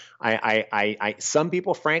 So some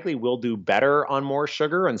people, frankly, will do better on more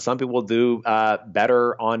sugar, and some people will do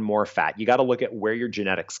better on more fat. You got to look at where your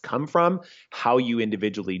genetics come from, how you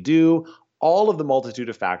individually do, all of the multitude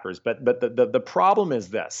of factors. But the problem is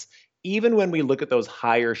this: even when we look at those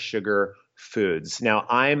higher sugar foods. Now,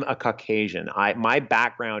 I'm a Caucasian. My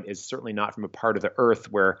background is certainly not from a part of the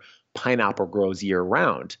earth where pineapple grows year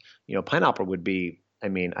round. Pineapple would be,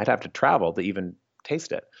 I'd have to travel to even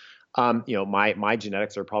taste it. My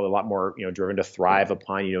genetics are probably a lot more, driven to thrive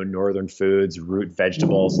upon, northern foods, root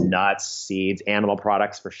vegetables, nuts, seeds, animal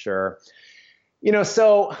products for sure.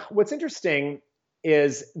 So what's interesting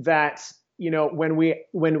is that, when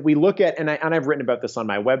we look at, and I've written about this on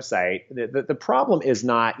my website, the problem is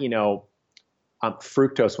not,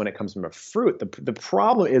 fructose when it comes from a fruit. The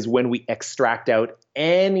problem is when we extract out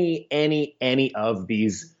any of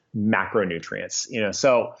these macronutrients.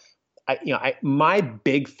 So my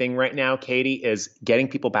big thing right now, Katie, is getting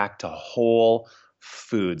people back to whole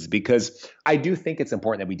foods, because I do think it's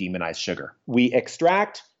important that we demonize sugar. We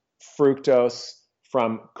extract fructose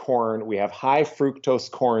from corn. We have high fructose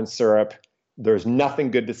corn syrup. There's nothing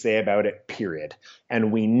good to say about it, period.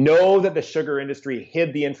 And we know that the sugar industry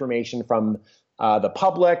hid the information from the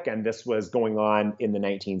public, and this was going on in the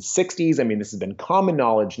 1960s. This has been common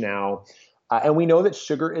knowledge now. And we know that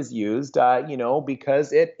sugar is used,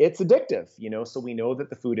 because it's addictive, so we know that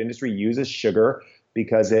the food industry uses sugar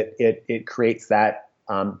because it creates that,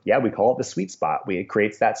 we call it the sweet spot. It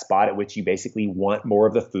creates that spot at which you basically want more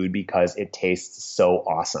of the food because it tastes so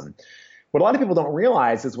awesome. What a lot of people don't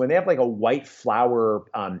realize is when they have like a white flour,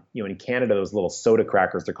 in Canada, those little soda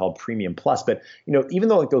crackers, they're called Premium Plus. But, even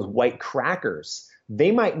though like those white crackers,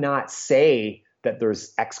 they might not say that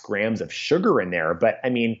there's X grams of sugar in there. But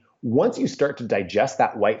once you start to digest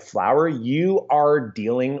that white flour, you are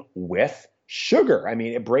dealing with sugar.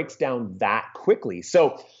 It breaks down that quickly.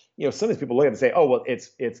 So, some of these people look at it and say, oh, well,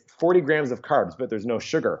 it's 40 grams of carbs, but there's no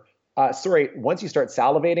sugar. Once you start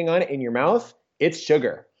salivating on it in your mouth, it's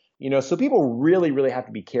sugar. So people really, really have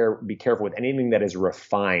to be careful with anything that is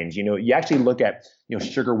refined. You actually look at,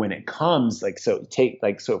 sugar when it comes,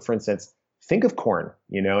 for instance, think of corn,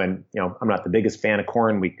 and, I'm not the biggest fan of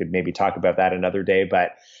corn. We could maybe talk about that another day,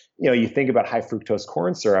 but, you think about high fructose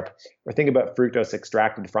corn syrup, or think about fructose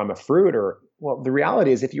extracted from a fruit, the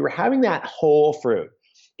reality is if you were having that whole fruit,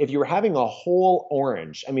 if you were having a whole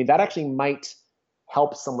orange, that actually might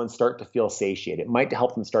help someone start to feel satiated. It might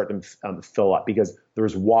help them start to fill up because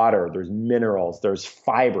there's water, there's minerals, there's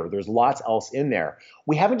fiber, there's lots else in there.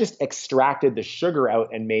 We haven't just extracted the sugar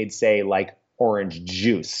out and made, say, like orange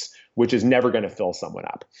juice, which is never going to fill someone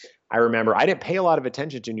up. I remember I didn't pay a lot of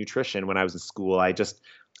attention to nutrition when I was in school. I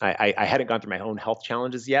hadn't gone through my own health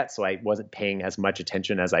challenges yet, so I wasn't paying as much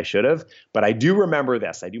attention as I should have. But I do remember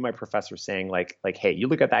this. I do my professor saying like, hey, you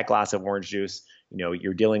look at that glass of orange juice,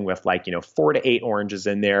 you're dealing with 4 to 8 oranges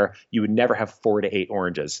in there. You would never have 4 to 8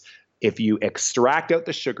 oranges. If you extract out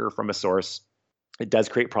the sugar from a source, it does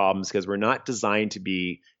create problems because we're not designed to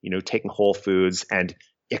be, taking whole foods and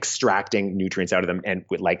extracting nutrients out of them, and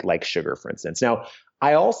with like sugar, for instance. Now,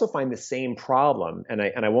 I also find the same problem, and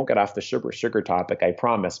I won't get off the sugar topic, I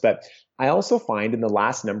promise, but I also find in the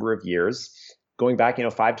last number of years, going back,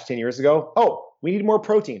 5 to 10 years ago, we need more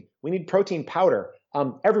protein. We need protein powder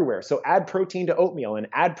everywhere. So add protein to oatmeal and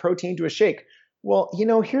add protein to a shake. Well,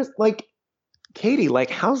 here's Katie,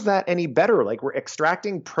 how's that any better? We're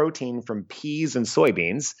extracting protein from peas and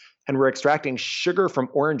soybeans, and we're extracting sugar from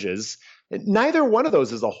oranges. Neither one of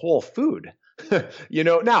those is a whole food.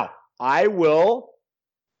 Now I will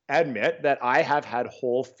admit that I have had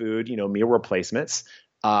whole food, meal replacements,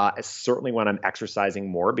 certainly when I'm exercising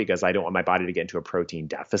more because I don't want my body to get into a protein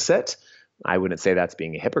deficit. I wouldn't say that's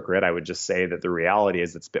being a hypocrite. I would just say that the reality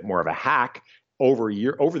is it's a bit more of a hack. Over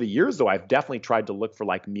the years, though, I've definitely tried to look for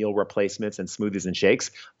meal replacements and smoothies and shakes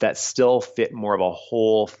that still fit more of a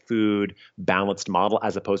whole food balanced model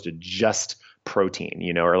as opposed to just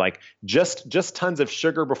protein, or just tons of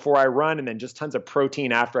sugar before I run and then just tons of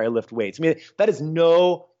protein after I lift weights. I mean, that is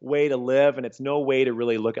no way to live, and it's no way to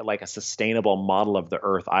really look at a sustainable model of the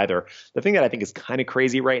earth either. The thing that I think is kind of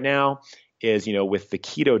crazy right now is, with the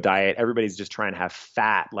keto diet, everybody's just trying to have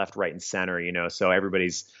fat left, right, and center, so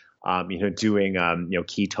everybody's doing,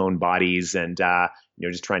 ketone bodies and,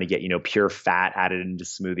 just trying to get, pure fat added into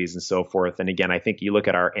smoothies and so forth. And again, I think you look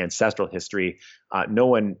at our ancestral history, no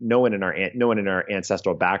one in our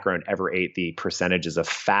ancestral background ever ate the percentages of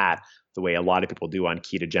fat the way a lot of people do on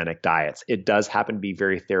ketogenic diets. It does happen to be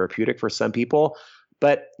very therapeutic for some people.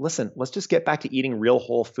 But listen, let's just get back to eating real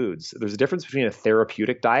whole foods. There's a difference between a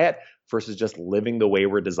therapeutic diet versus just living the way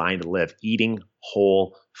we're designed to live, eating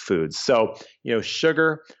whole foods. So,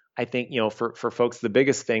 sugar, I think, for folks, the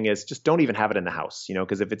biggest thing is just don't even have it in the house,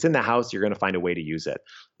 because if it's in the house, you're going to find a way to use it.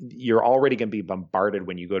 You're already going to be bombarded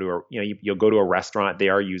when you go to you'll go to a restaurant, they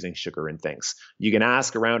are using sugar in things. You can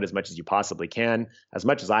ask around as much as you possibly can, as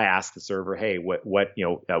much as I ask the server, hey, what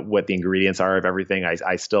the ingredients are of everything.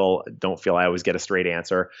 I still don't feel I always get a straight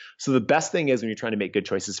answer. So the best thing is when you're trying to make good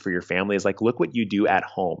choices for your family is look what you do at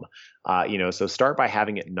home. So start by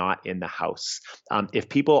having it not in the house. If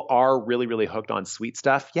people are really, really hooked on sweet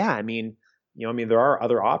stuff, there are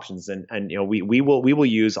other options, and we will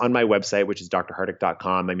use on my website, which is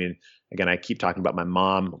drhardick.com. Again, I keep talking about my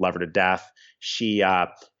mom, love her to death.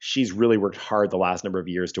 She's really worked hard the last number of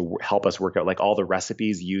years to help us work out all the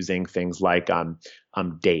recipes using things like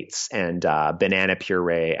dates and banana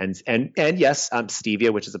puree and yes,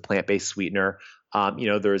 stevia, which is a plant-based sweetener.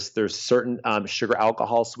 There's certain sugar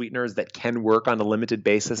alcohol sweeteners that can work on a limited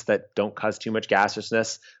basis that don't cause too much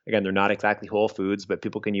gaseousness. Again, they're not exactly whole foods, but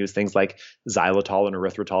people can use things like xylitol and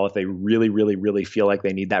erythritol if they really, really, really feel like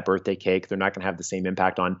they need that birthday cake. They're not going to have the same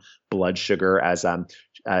impact on blood sugar as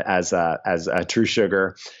true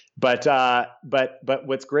sugar. But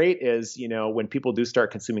what's great is, when people do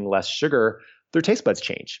start consuming less sugar, their taste buds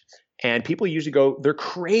change. And people usually they're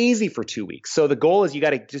crazy for 2 weeks. So the goal is you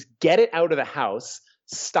got to just get it out of the house,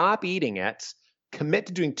 stop eating it, commit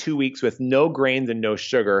to doing 2 weeks with no grains and no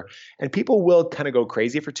sugar. And people will kind of go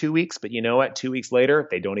crazy for 2 weeks, but you know what? 2 weeks later,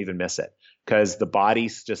 they don't even miss it because the body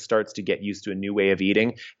just starts to get used to a new way of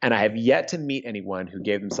eating. And I have yet to meet anyone who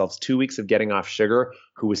gave themselves 2 weeks of getting off sugar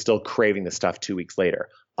who was still craving the stuff 2 weeks later,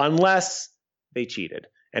 unless they cheated.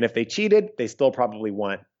 And if they cheated, they still probably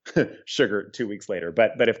want sugar 2 weeks later.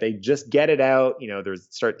 But if they just get it out,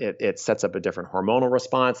 it sets up a different hormonal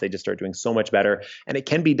response. They just start doing so much better, and it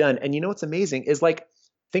can be done. And what's amazing is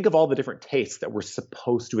think of all the different tastes that we're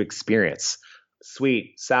supposed to experience: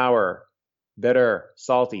 sweet, sour, bitter,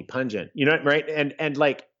 salty, pungent. Right?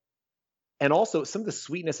 And also some of the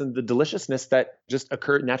sweetness and the deliciousness that just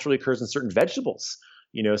naturally occurs in certain vegetables.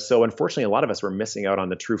 So unfortunately, a lot of us were missing out on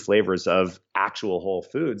the true flavors of actual whole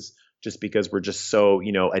foods just because we're just so,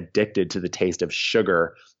 addicted to the taste of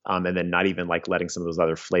sugar, and then not even like letting some of those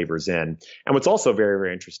other flavors in. And what's also very,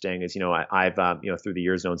 very interesting is, I've, through the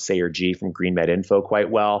years known Sayer G from Green Med Info quite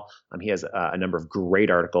well. He has a number of great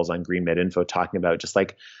articles on Green Med Info talking about just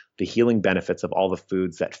like the healing benefits of all the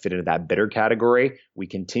foods that fit into that bitter category. We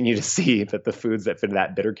continue to see that the foods that fit into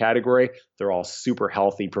that bitter category, they're all super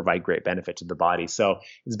healthy, provide great benefit to the body. So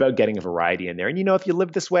it's about getting a variety in there. And, if you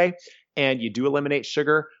live this way and you do eliminate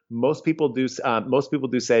sugar, most people do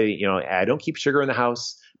say, I don't keep sugar in the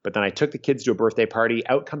house, but then I took the kids to a birthday party,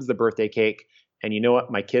 out comes the birthday cake. And you know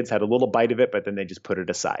what? My kids had a little bite of it, but then they just put it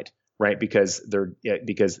aside, right? Because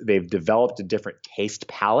they've developed a different taste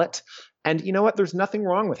palette. And you know what? There's nothing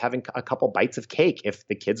wrong with having a couple bites of cake if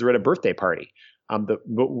the kids are at a birthday party.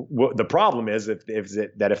 The problem is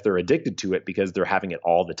if they're addicted to it because they're having it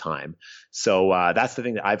all the time. So that's the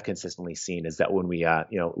thing that I've consistently seen is that when we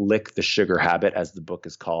lick the sugar habit, as the book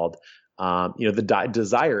is called, the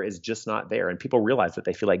desire is just not there, and people realize that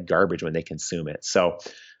they feel like garbage when they consume it. So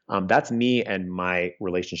that's me and my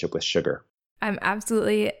relationship with sugar. I'm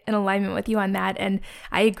absolutely in alignment with you on that. And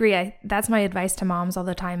I agree. That's my advice to moms all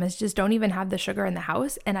the time is just don't even have the sugar in the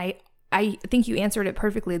house. And I think you answered it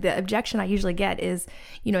perfectly. The objection I usually get is,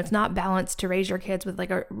 it's not balanced to raise your kids with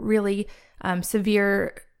like a really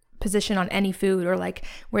severe position on any food, or like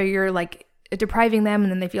where you're like depriving them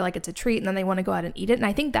and then they feel like it's a treat and then they want to go out and eat it. And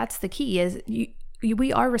I think that's the key is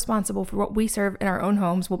we are responsible for what we serve in our own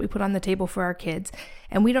homes, what we put on the table for our kids,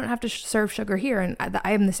 and we don't have to serve sugar here. And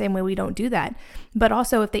I am the same way. We don't do that. But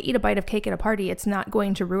also, if they eat a bite of cake at a party, it's not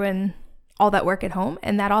going to ruin all that work at home.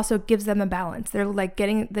 And that also gives them a balance. They're like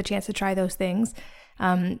getting the chance to try those things,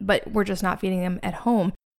 but we're just not feeding them at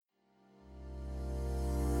home.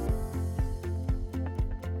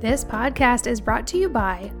 This podcast is brought to you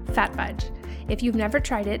by Fat Fudge. If you've never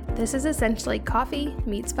tried it, this is essentially coffee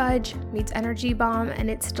meets fudge meets energy bomb, and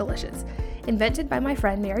it's delicious. Invented by my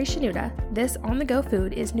friend Mary Shanuda, this on-the-go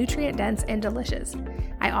food is nutrient-dense and delicious.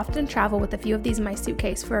 I often travel with a few of these in my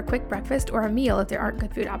suitcase for a quick breakfast or a meal if there aren't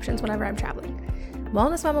good food options whenever I'm traveling.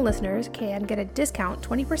 Wellness Mama listeners can get a discount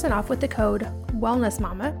 20% off with the code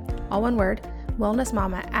WellnessMama, all one word,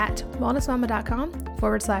 WellnessMama at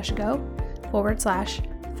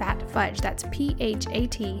wellnessmama.com/go/fat fudge. That's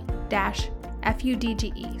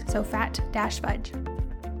PHAT-FUDGE, so fat-fudge.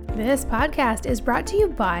 This podcast is brought to you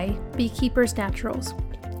by Beekeepers Naturals.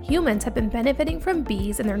 Humans have been benefiting from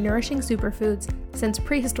bees and their nourishing superfoods since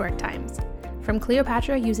prehistoric times. From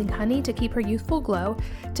Cleopatra using honey to keep her youthful glow,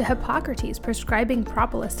 to Hippocrates prescribing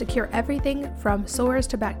propolis to cure everything from sores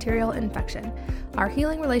to bacterial infection, our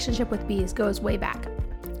healing relationship with bees goes way back.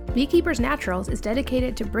 Beekeepers Naturals is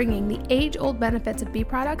dedicated to bringing the age-old benefits of bee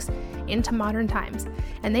products into modern times,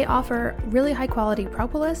 and they offer really high-quality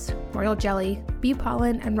propolis, royal jelly, bee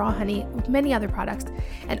pollen, and raw honey, with many other products,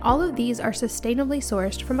 and all of these are sustainably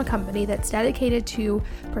sourced from a company that's dedicated to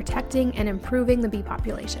protecting and improving the bee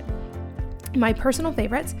population. My personal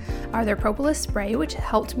favorites are their propolis spray, which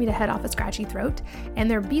helped me to head off a scratchy throat,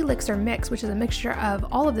 and their bee elixir mix, which is a mixture of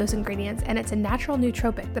all of those ingredients, and it's a natural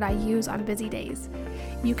nootropic that I use on busy days.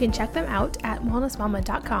 You can check them out at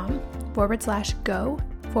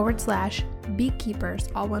wellnessmama.com/go/beekeepers,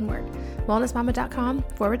 all one word.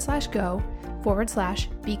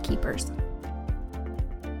 wellnessmama.com/go/beekeepers.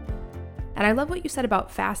 And I love what you said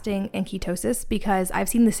about fasting and ketosis, because I've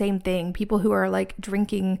seen the same thing. People who are like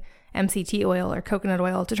drinking MCT oil or coconut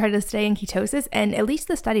oil to try to stay in ketosis. And at least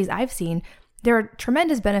the studies I've seen, there are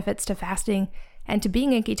tremendous benefits to fasting and to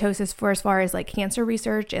being in ketosis for as far as like cancer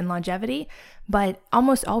research and longevity. But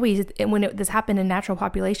almost always when this happened in natural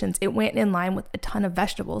populations, it went in line with a ton of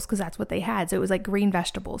vegetables because that's what they had. So it was like green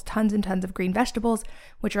vegetables, tons and tons of green vegetables,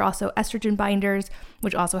 which are also estrogen binders,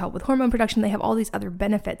 which also help with hormone production. They have all these other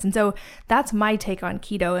benefits. And so that's my take on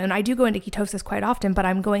keto. And I do go into ketosis quite often, but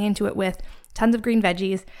I'm going into it with tons of green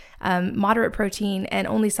veggies, moderate protein, and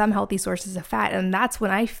only some healthy sources of fat. And that's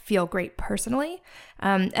when I feel great personally.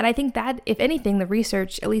 And I think that, if anything, the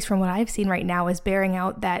research, at least from what I've seen right now, is bearing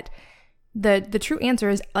out that the true answer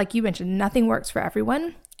is, like you mentioned, nothing works for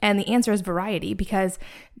everyone. And the answer is variety, because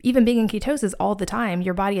even being in ketosis all the time,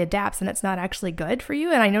 your body adapts and it's not actually good for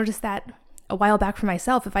you. And I noticed that a while back for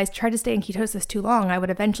myself. If I tried to stay in ketosis too long, I would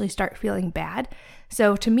eventually start feeling bad.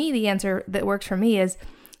 So to me, the answer that works for me is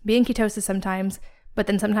be in ketosis sometimes, but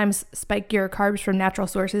then sometimes spike your carbs from natural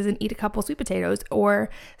sources and eat a couple sweet potatoes, or,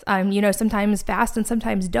 sometimes fast and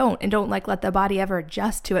sometimes don't, and don't like let the body ever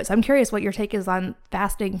adjust to it. So I'm curious what your take is on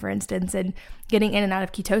fasting, for instance, and getting in and out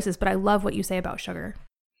of ketosis, but I love what you say about sugar.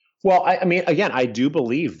 Well, I mean, again, I do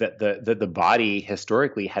believe that the body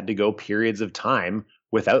historically had to go periods of time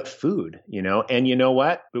without food, and you know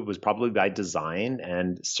what? It was probably by design.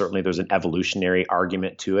 And certainly there's an evolutionary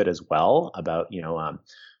argument to it as well about,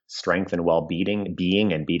 strength and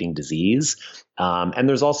being and beating disease. And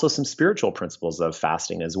there's also some spiritual principles of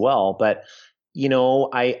fasting as well. But,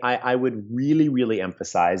 I would really, really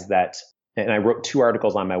emphasize that, and I wrote 2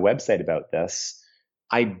 articles on my website about this.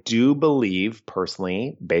 I do believe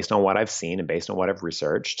personally, based on what I've seen and based on what I've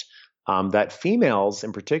researched, that females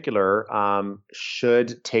in particular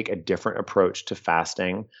should take a different approach to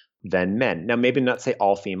fasting than men. Now, maybe not say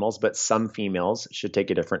all females, but some females should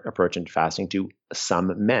take a different approach into fasting to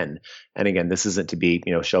some men. And again, this isn't to be,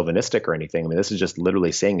 chauvinistic or anything. I mean, this is just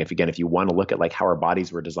literally saying if you want to look at like how our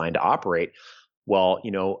bodies were designed to operate, well,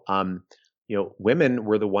 women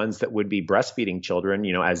were the ones that would be breastfeeding children,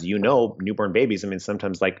 as newborn babies. I mean,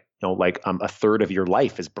 sometimes a third of your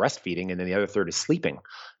life is breastfeeding and then the other third is sleeping,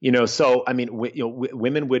 so, I mean,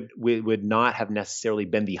 women would not have necessarily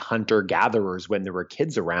been the hunter gatherers when there were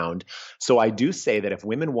kids around. So I do say that if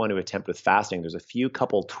women want to attempt with fasting, there's a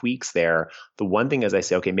couple tweaks there. The one thing is I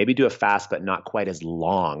say, okay, maybe do a fast, but not quite as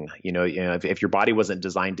long. If your body wasn't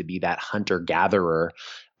designed to be that hunter gatherer,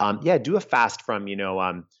 do a fast from,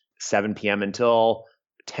 7 p.m. until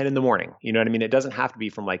 10 in the morning. You know what I mean? It doesn't have to be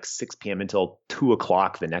from like 6 p.m. until 2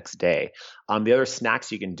 o'clock the next day. The other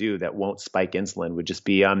snacks you can do that won't spike insulin would just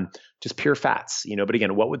be just pure fats, but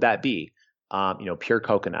again, what would that be? Pure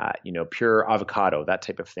coconut, pure avocado, that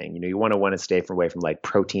type of thing. You want to stay away from like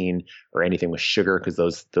protein or anything with sugar because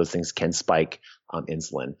those things can spike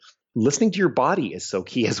insulin. Listening to your body is so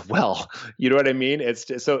key as well. You know what I mean? It's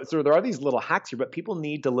just, so there are these little hacks here, but people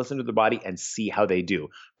need to listen to their body and see how they do,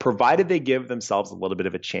 provided they give themselves a little bit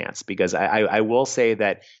of a chance. Because I will say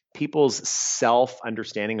that people's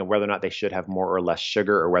self-understanding of whether or not they should have more or less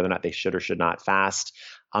sugar or whether or not they should or should not fast,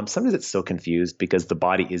 sometimes it's so confused because the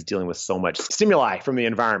body is dealing with so much stimuli from the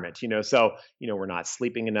environment, so, we're not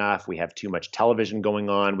sleeping enough. We have too much television going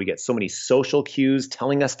on. We get so many social cues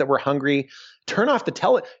telling us that we're hungry. Turn off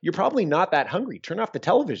the you're probably not that hungry. Turn off the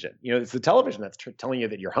television. It's the television that's telling you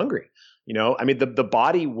that you're hungry. I mean, the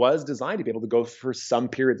body was designed to be able to go for some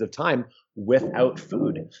periods of time without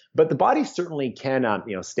food, but the body certainly can,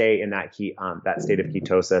 stay in that state of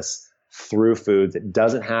ketosis through foods. It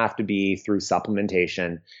doesn't have to be through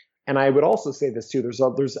supplementation. And I would also say this too.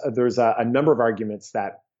 There's a number of arguments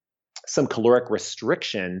that some caloric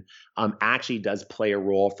restriction actually does play a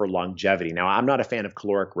role for longevity. Now, I'm not a fan of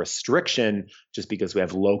caloric restriction just because we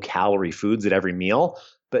have low calorie foods at every meal.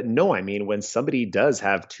 But no, I mean, when somebody does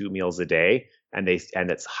have 2 meals a day and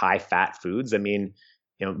it's high fat foods, I mean,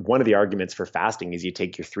 one of the arguments for fasting is you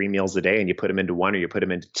take your 3 meals a day and you put them into 1 or you put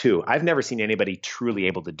them into 2. I've never seen anybody truly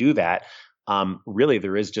able to do that. Really,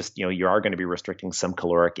 there is just, you are going to be restricting some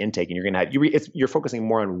caloric intake, and you're going to have, you're focusing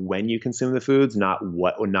more on when you consume the foods, not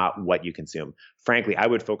what you consume. Frankly, I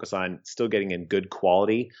would focus on still getting in good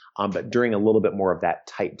quality, but during a little bit more of that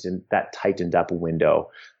tightened up window.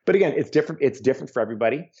 But again, it's different. It's different for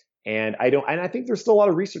everybody. And I think there's still a lot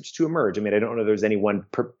of research to emerge. I mean, I don't know if there's any one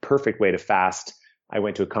perfect way to fast. I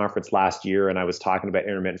went to a conference last year and I was talking about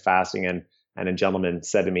intermittent fasting, and a gentleman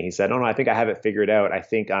said to me, he said, "Oh no, I think I have it figured out. I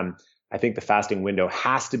think the fasting window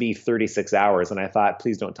has to be 36 hours. And I thought,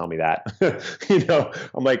 please don't tell me that.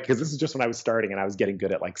 I'm like, because this is just when I was starting and I was getting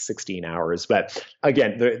good at like 16 hours. But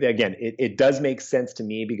again, it does make sense to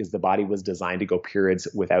me because the body was designed to go periods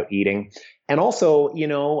without eating. And also,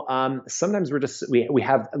 sometimes we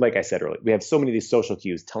have, like I said earlier, we have so many of these social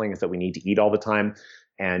cues telling us that we need to eat all the time.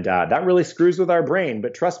 And that really screws with our brain.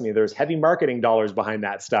 But trust me, there's heavy marketing dollars behind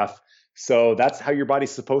that stuff. So that's how your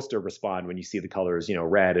body's supposed to respond when you see the colors,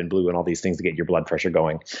 red and blue and all these things to get your blood pressure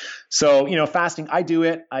going. So, fasting, I do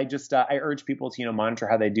it. I urge people to, monitor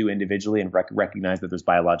how they do individually and recognize that there's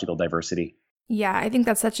biological diversity. Yeah, I think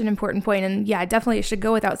that's such an important point. And yeah, definitely it should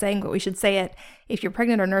go without saying, but we should say it. If you're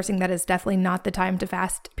pregnant or nursing, that is definitely not the time to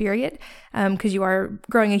fast, period, because you are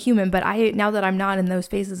growing a human. But now that I'm not in those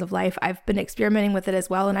phases of life, I've been experimenting with it as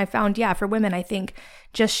well. And I found, for women, I think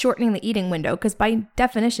just shortening the eating window, because by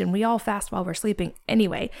definition, we all fast while we're sleeping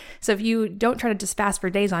anyway. So if you don't try to just fast for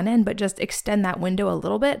days on end, but just extend that window a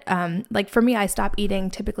little bit. Like for me, I stop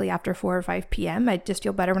eating typically after 4 or 5 p.m. I just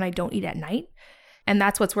feel better when I don't eat at night. And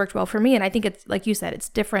that's what's worked well for me. And I think it's, like you said, it's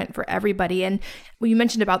different for everybody. And when you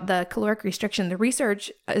mentioned about the caloric restriction, the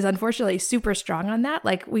research is unfortunately super strong on that.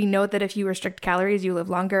 Like we know that if you restrict calories, you live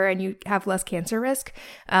longer and you have less cancer risk.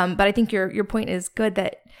 But I think your point is good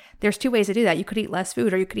that there's 2 ways to do that. You could eat less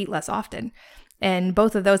food or you could eat less often. And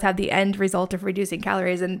both of those have the end result of reducing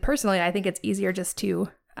calories. And personally, I think it's easier just to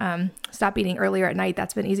stop eating earlier at night.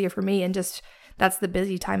 That's been easier for me. And just that's the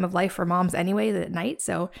busy time of life for moms anyway, at night.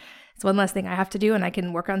 So it's one less thing I have to do and I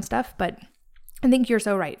can work on stuff. But I think you're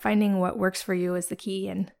so right. Finding what works for you is the key,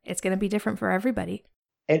 and it's going to be different for everybody.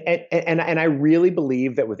 And I really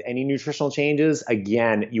believe that with any nutritional changes,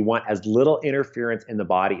 again, you want as little interference in the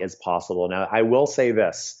body as possible. Now, I will say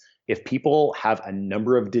this, if people have a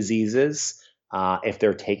number of diseases, if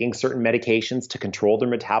they're taking certain medications to control their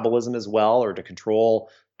metabolism as well, or to control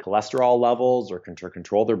cholesterol levels or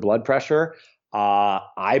control their blood pressure,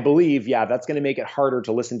 I believe, that's going to make it harder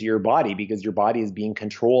to listen to your body because your body is being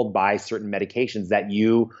controlled by certain medications that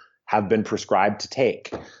you have been prescribed to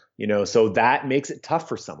take. So that makes it tough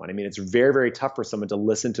for someone. I mean, it's very, very tough for someone to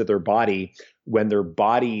listen to their body when their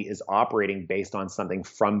body is operating based on something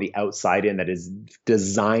from the outside in that is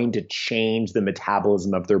designed to change the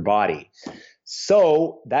metabolism of their body.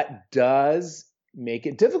 So that does make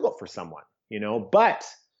it difficult for someone, but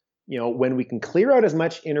when we can clear out as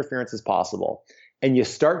much interference as possible and you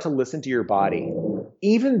start to listen to your body,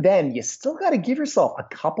 even then you still got to give yourself a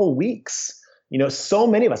couple weeks. So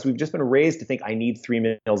many of us, we've just been raised to think I need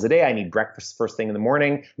 3 meals a day. I need breakfast first thing in the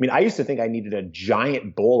morning. I mean, I used to think I needed a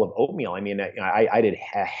giant bowl of oatmeal. I mean, I did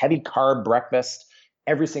a heavy carb breakfast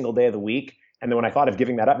every single day of the week. And then when I thought of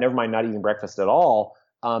giving that up, never mind not eating breakfast at all,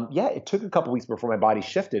 it took a couple weeks before my body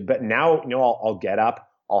shifted. But now, I'll get up,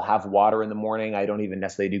 I'll have water in the morning. I don't even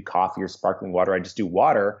necessarily do coffee or sparkling water. I just do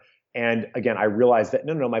water. And again, I realized that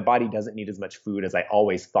no, my body doesn't need as much food as I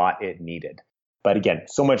always thought it needed. But again,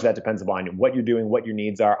 so much of that depends upon what you're doing, what your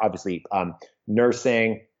needs are. Obviously,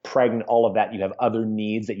 nursing, pregnant, all of that. You have other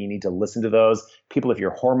needs that you need to listen to those. People, if your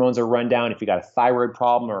hormones are run down, if you got a thyroid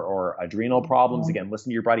problem or adrenal problems, again, listen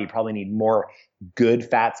to your body. You probably need more good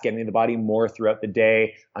fats getting in the body more throughout the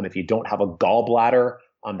day. If you don't have a gallbladder,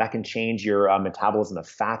 that can change your metabolism of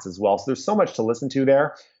fats as well. So there's so much to listen to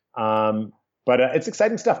there. But it's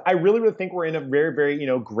exciting stuff. I really, really think we're in a very, very,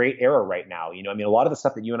 great era right now. I mean, a lot of the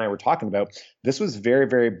stuff that you and I were talking about, this was very,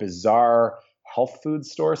 very bizarre health food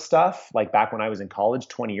store stuff, like back when I was in college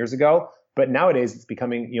 20 years ago. But nowadays it's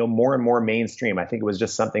becoming, more and more mainstream. I think it was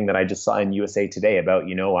just something that I just saw in USA Today about,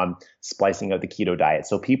 splicing out the keto diet.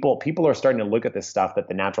 So people are starting to look at this stuff that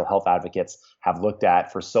the natural health advocates have looked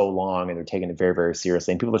at for so long, and they're taking it very, very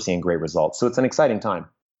seriously. And people are seeing great results. So it's an exciting time.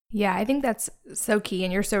 Yeah, I think that's so key,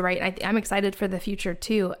 and you're so right. I'm excited for the future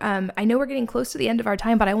too. I know we're getting close to the end of our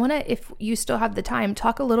time, but I want to, if you still have the time,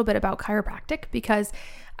 talk a little bit about chiropractic, because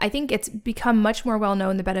I think it's become much more well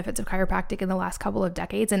known, the benefits of chiropractic in the last couple of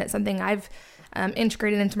decades, and it's something I've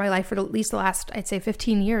integrated into my life for at least the last, I'd say,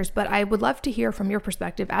 15 years. But I would love to hear from your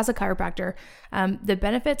perspective as a chiropractor, the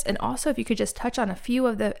benefits, and also if you could just touch on a few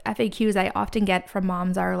of the FAQs I often get from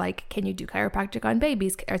moms are like, can you do chiropractic on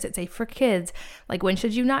babies? Or is it safe for kids? Like, when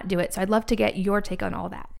should you not do it? So I'd love to get your take on all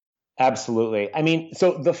that. Absolutely. I mean,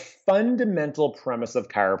 so the fundamental premise of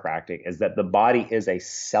chiropractic is that the body is a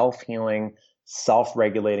self-healing,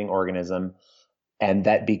 self-regulating organism, and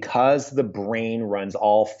that because the brain runs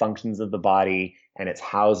all functions of the body and it's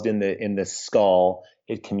housed in the skull,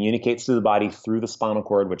 it communicates to the body through the spinal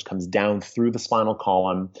cord, which comes down through the spinal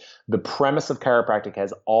column. The premise of chiropractic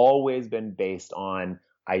has always been based on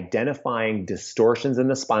identifying distortions in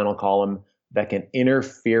the spinal column that can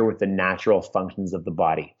interfere with the natural functions of the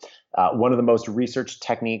body. One of the most researched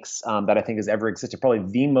techniques that I think has ever existed,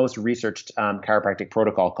 probably the most researched chiropractic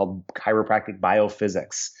protocol, called chiropractic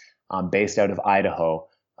biophysics, based out of Idaho.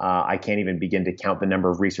 I can't even begin to count the number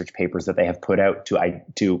of research papers that they have put out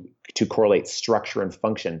to correlate structure and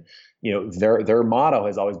function. Their motto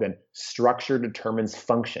has always been structure determines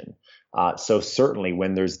function. So certainly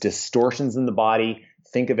when there's distortions in the body,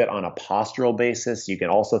 think of it on a postural basis. You can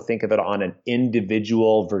also think of it on an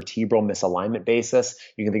individual vertebral misalignment basis.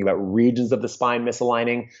 You can think about regions of the spine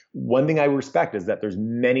misaligning. One thing I respect is that there's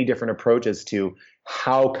many different approaches to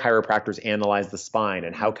how chiropractors analyze the spine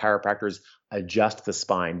and how chiropractors adjust the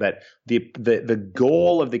spine. But the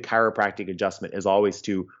goal of the chiropractic adjustment is always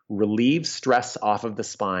to relieve stress off of the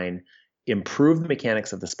spine, improve the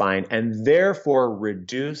mechanics of the spine, and therefore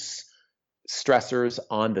reduce stressors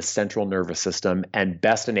on the central nervous system and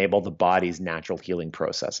best enable the body's natural healing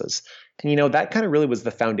processes. And, that kind of really was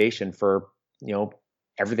the foundation for,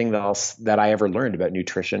 everything else that I ever learned about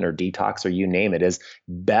nutrition or detox or you name it, is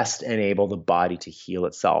best enable the body to heal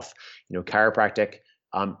itself. Chiropractic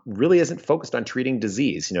really isn't focused on treating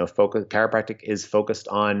disease. Chiropractic is focused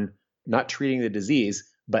on not treating the disease,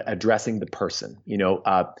 but addressing the person,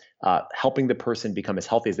 helping the person become as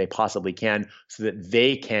healthy as they possibly can so that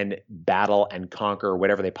they can battle and conquer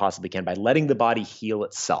whatever they possibly can by letting the body heal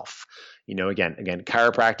itself. Again,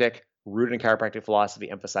 chiropractic, rooted in chiropractic philosophy,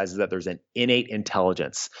 emphasizes that there's an innate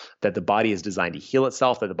intelligence, that the body is designed to heal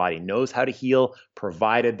itself, that the body knows how to heal,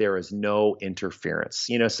 provided there is no interference.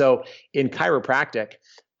 So in chiropractic,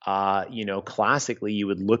 classically, you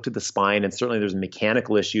would look to the spine, and certainly there's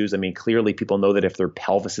mechanical issues. I mean, clearly people know that if their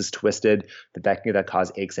pelvis is twisted, that can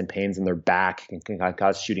cause aches and pains in their back, can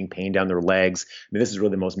cause shooting pain down their legs. I mean, this is really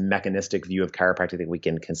the most mechanistic view of chiropractic that we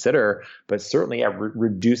can consider, but certainly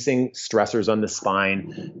reducing stressors on the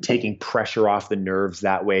spine, taking pressure off the nerves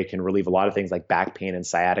that way can relieve a lot of things like back pain and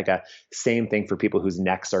sciatica. Same thing for people whose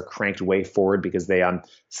necks are cranked way forward because they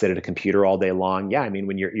sit at a computer all day long. Yeah, I mean,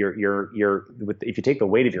 when if you take the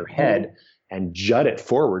weight of your head and jut it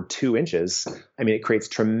forward 2 inches, I mean, it creates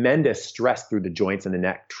tremendous stress through the joints in the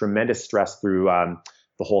neck, tremendous stress through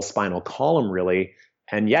the whole spinal column, really.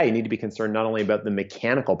 And yeah, you need to be concerned not only about the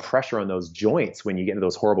mechanical pressure on those joints when you get into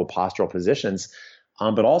those horrible postural positions,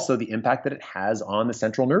 but also the impact that it has on the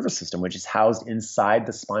central nervous system, which is housed inside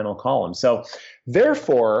the spinal column. So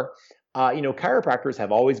therefore, chiropractors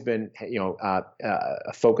have always been,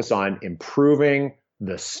 focused on improving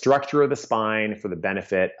the structure of the spine for the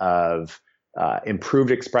benefit of improved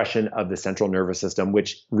expression of the central nervous system,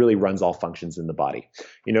 which really runs all functions in the body.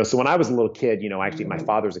 So when I was a little kid, actually my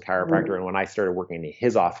father's a chiropractor, and when I started working in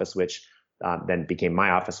his office, which then became my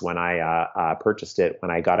office when I purchased it when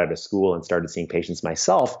I got out of school and started seeing patients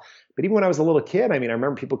myself. But even when I was a little kid, I mean, I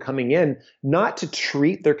remember people coming in not to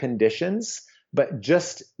treat their conditions, but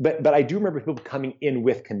I do remember people coming in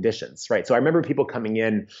with conditions, right? So I remember people coming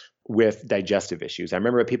in with digestive issues. I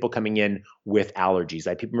remember people coming in with allergies.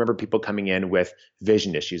 I remember people coming in with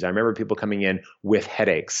vision issues. I remember people coming in with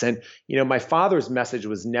headaches. And, my father's message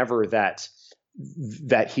was never that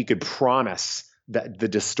he could promise that the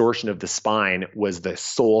distortion of the spine was the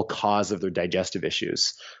sole cause of their digestive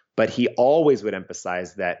issues. But he always would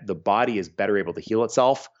emphasize that the body is better able to heal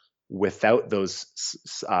itself without those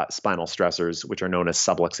spinal stressors, which are known as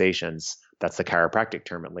subluxations. That's the chiropractic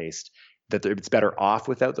term, at least, that it's better off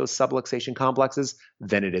without those subluxation complexes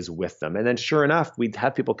than it is with them. And then sure enough, we'd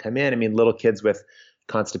have people come in, I mean, little kids with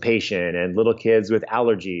constipation and little kids with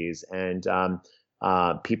allergies and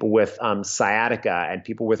people with sciatica and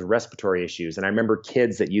people with respiratory issues. And I remember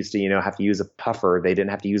kids that used to, have to use a puffer. They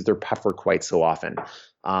didn't have to use their puffer quite so often.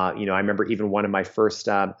 I remember even one of my first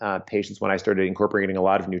patients when I started incorporating a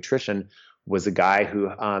lot of nutrition was a guy who,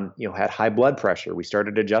 had high blood pressure. We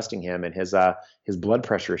started adjusting him, and his blood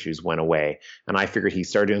pressure issues went away. And I figured he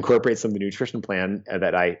started to incorporate some of the nutrition plan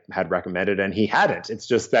that I had recommended, and he hadn't. It's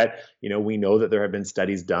just that, we know that there have been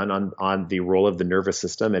studies done on the role of the nervous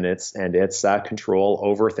system and its control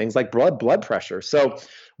over things like blood pressure. So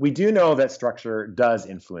we do know that structure does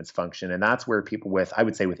influence function, and that's where people I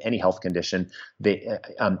would say with any health condition,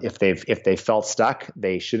 if they felt stuck,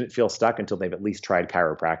 they shouldn't feel stuck until they've at least tried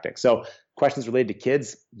chiropractic. So questions related to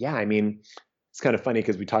kids, yeah, I mean, it's kind of funny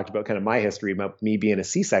because we talked about kind of my history about me being a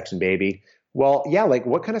C-section baby. Well, yeah, like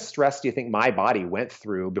what kind of stress do you think my body went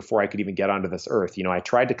through before I could even get onto this earth? I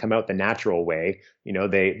tried to come out the natural way.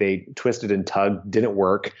 They twisted and tugged, didn't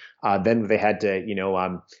work. Then they had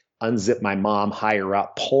to, unzip my mom higher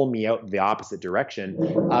up, pull me out the opposite direction.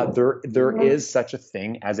 There is such a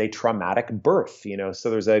thing as a traumatic birth, so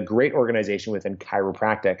there's a great organization within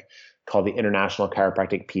chiropractic called the International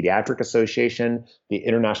Chiropractic Pediatric Association. The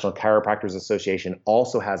International Chiropractors Association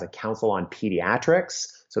also has a council on pediatrics.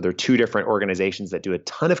 So there are 2 different organizations that do a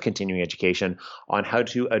ton of continuing education on how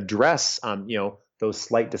to address, those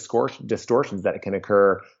slight distortions that can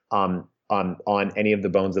occur on any of the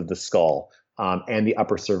bones of the skull. And the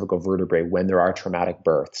upper cervical vertebrae when there are traumatic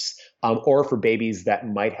births, or for babies that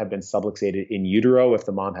might have been subluxated in utero if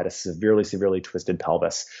the mom had a severely twisted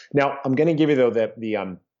pelvis. Now, I'm going to give you though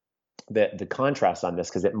the contrast on this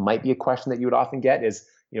because it might be a question that you would often get is,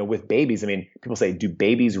 with babies. I mean, people say, do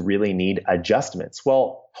babies really need adjustments?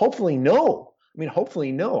 Well, hopefully no.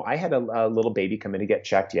 Hopefully no. I had a little baby come in to get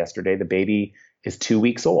checked yesterday. The baby is 2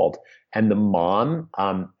 weeks old, and the mom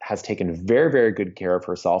has taken very, very good care of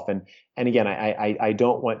herself. And again, I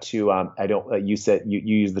don't want to. You said you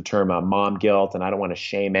use the term mom guilt, and I don't want to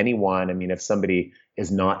shame anyone. I mean, if somebody is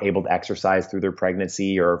not able to exercise through their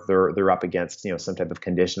pregnancy, or if they're up against some type of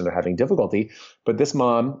condition, they're having difficulty. But this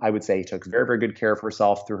mom, I would say, took very, very good care of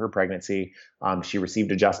herself through her pregnancy. She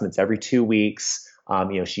received adjustments every 2 weeks.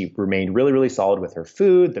 She remained really, really solid with her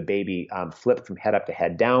food. The baby flipped from head up to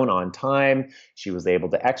head down on time. She was able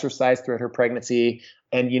to exercise throughout her pregnancy.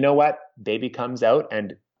 And you know what? Baby comes out,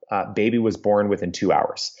 and baby was born within 2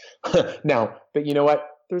 hours. Now, but you know what?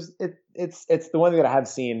 It's the one thing that I have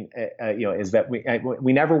seen, is that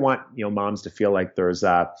we never want moms to feel like there's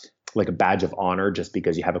like a badge of honor just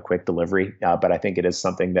because you have a quick delivery. But I think it is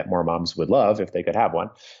something that more moms would love if they could have one.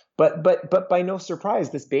 But by no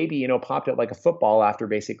surprise, this baby, popped out like a football after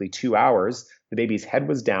basically 2 hours. The baby's head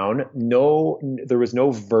was down. There was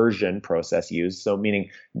no version process used. So meaning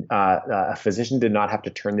a physician did not have to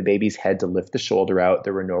turn the baby's head to lift the shoulder out.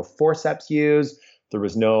 There were no forceps used. There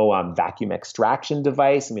was no vacuum extraction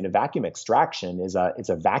device. I mean, a vacuum extraction it's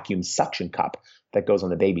a vacuum suction cup that goes on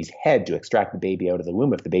the baby's head to extract the baby out of the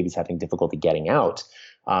womb if the baby's having difficulty getting out.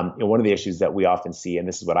 One of the issues that we often see, and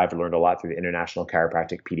this is what I've learned a lot through the International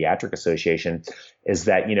Chiropractic Pediatric Association, is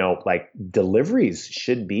that, like deliveries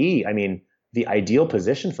should be, the ideal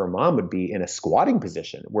position for mom would be in a squatting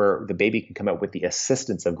position where the baby can come out with the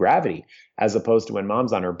assistance of gravity, as opposed to when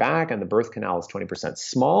mom's on her back and the birth canal is 20%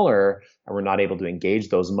 smaller and we're not able to engage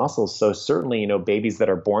those muscles. So certainly, babies that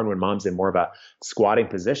are born when mom's in more of a squatting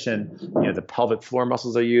position, the pelvic floor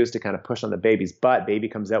muscles are used to kind of push on the baby's butt. Baby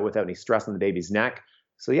comes out without any stress on the baby's neck.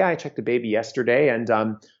 So yeah, I checked the baby yesterday and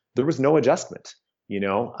there was no adjustment,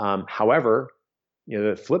 however,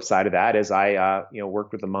 the flip side of that is I,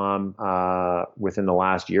 worked with a mom within the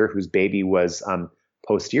last year whose baby was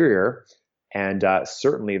posterior, and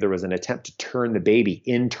certainly there was an attempt to turn the baby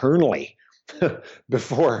internally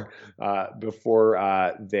before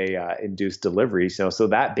they induced delivery. So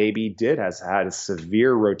that baby has had a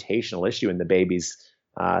severe rotational issue in the baby's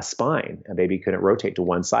spine. A baby couldn't rotate to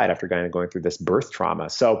one side after going through this birth trauma.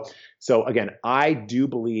 So again, I do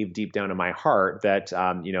believe deep down in my heart that,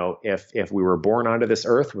 if we were born onto this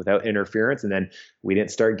earth without interference, and then we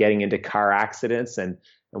didn't start getting into car accidents and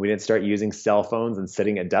we didn't start using cell phones and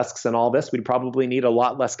sitting at desks and all this, we'd probably need a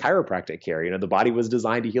lot less chiropractic care. The body was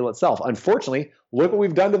designed to heal itself. Unfortunately, look what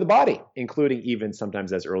we've done to the body, including even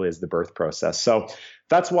sometimes as early as the birth process. So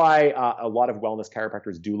that's why a lot of wellness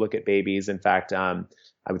chiropractors do look at babies. In fact, I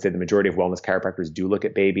would say the majority of wellness chiropractors do look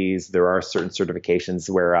at babies. There are certain certifications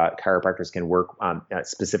where chiropractors can work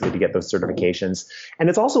specifically to get those certifications. And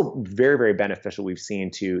it's also very, very beneficial, we've seen,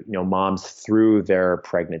 to moms through their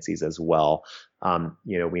pregnancies as well.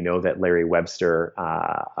 We know that Larry Webster,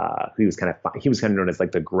 he was kind of known as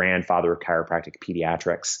like the grandfather of chiropractic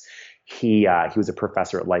pediatrics. He was a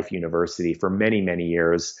professor at Life University for many, many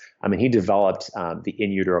years. He developed the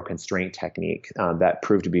in utero constraint technique that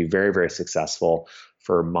proved to be very, very successful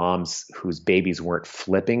for moms whose babies weren't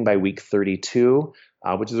flipping by week 32,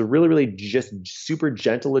 which is a really, really just super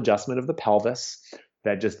gentle adjustment of the pelvis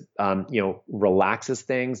that just, relaxes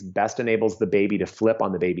things, best enables the baby to flip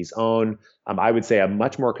on the baby's own. I would say a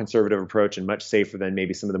much more conservative approach and much safer than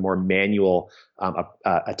maybe some of the more manual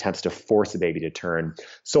attempts to force a baby to turn.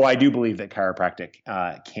 So I do believe that chiropractic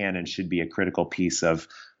can and should be a critical piece of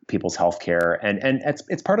people's healthcare, and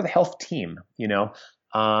it's part of the health team.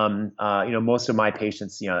 Most of my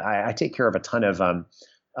patients, I take care of a ton of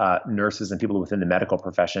nurses and people within the medical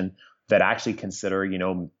profession that actually consider,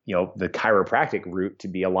 the chiropractic route to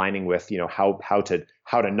be aligning with, how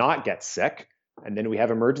to not get sick. And then we have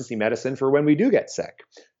emergency medicine for when we do get sick.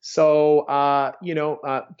 So,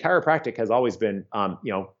 chiropractic has always been,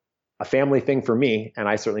 a family thing for me, and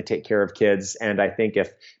I certainly take care of kids. And I think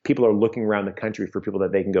if people are looking around the country for people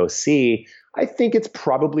that they can go see, I think it's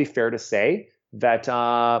probably fair to say that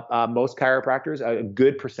most chiropractors, a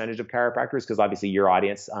good percentage of chiropractors, because obviously your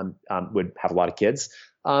audience would have a lot of kids,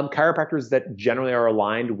 chiropractors that generally are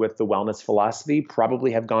aligned with the wellness philosophy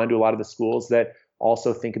probably have gone to a lot of the schools that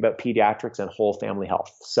also think about pediatrics and whole family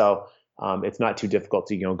health. So it's not too difficult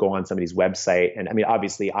to go on somebody's website. And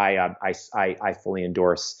obviously, I fully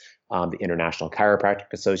endorse the International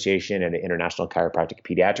Chiropractic Association and the International Chiropractic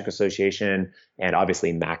Pediatric Association, and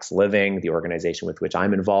obviously Max Living, the organization with which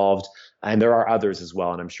I'm involved. And there are others as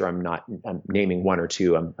well, and I'm sure I'm naming one or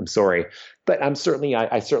two. I'm sorry, but I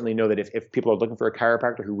certainly know that if people are looking for a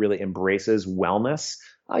chiropractor who really embraces wellness,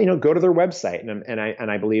 go to their website,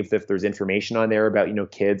 and I believe that if there's information on there about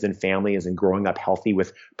kids and families and growing up healthy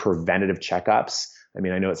with preventative checkups. I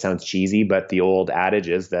know it sounds cheesy, but the old adage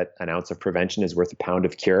is that an ounce of prevention is worth a pound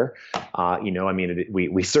of cure.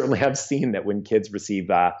 We certainly have seen that when kids receive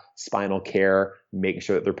spinal care, making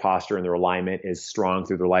sure that their posture and their alignment is strong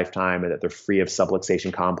through their lifetime and that they're free of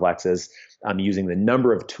subluxation complexes, using the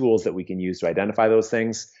number of tools that we can use to identify those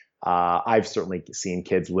things. I've certainly seen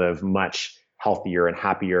kids live much healthier and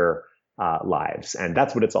happier lives. And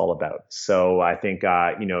that's what it's all about. So I think,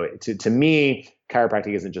 to me,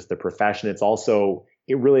 chiropractic isn't just the profession.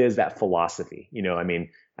 It really is that philosophy.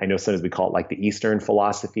 I know sometimes we call it like the Eastern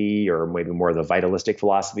philosophy or maybe more of the vitalistic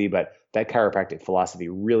philosophy, but that chiropractic philosophy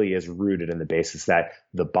really is rooted in the basis that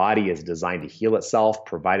the body is designed to heal itself,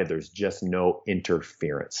 provided there's just no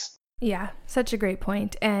interference. Yeah, such a great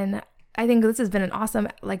point. And I think this has been an awesome,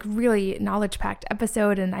 really knowledge-packed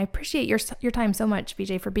episode, and I appreciate your time so much,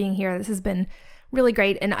 BJ, for being here. This has been really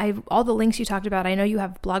great, and all the links you talked about, I know you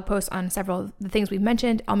have blog posts on several of the things we've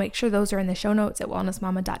mentioned. I'll make sure those are in the show notes at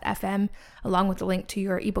wellnessmama.fm, along with the link to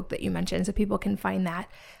your ebook that you mentioned, so people can find that.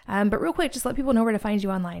 But real quick, just let people know where to find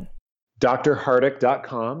you online.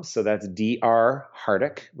 drhardick.com. So that's Dr.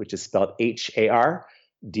 Hardick, which is spelled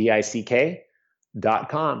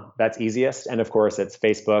HARDICK.com. That's easiest. And of course, it's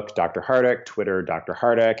Facebook, Dr. Hardick, Twitter, Dr.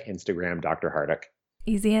 Hardick, Instagram, Dr. Hardick.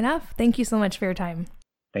 Easy enough. Thank you so much for your time.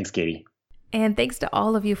 Thanks, Katie. And thanks to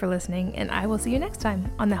all of you for listening, and I will see you next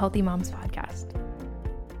time on the Healthy Moms Podcast.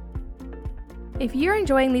 If you're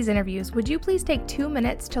enjoying these interviews, would you please take 2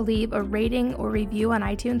 minutes to leave a rating or review on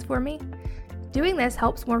iTunes for me? Doing this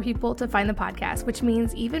helps more people to find the podcast, which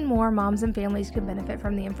means even more moms and families can benefit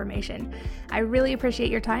from the information. I really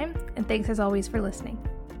appreciate your time, and thanks as always for listening.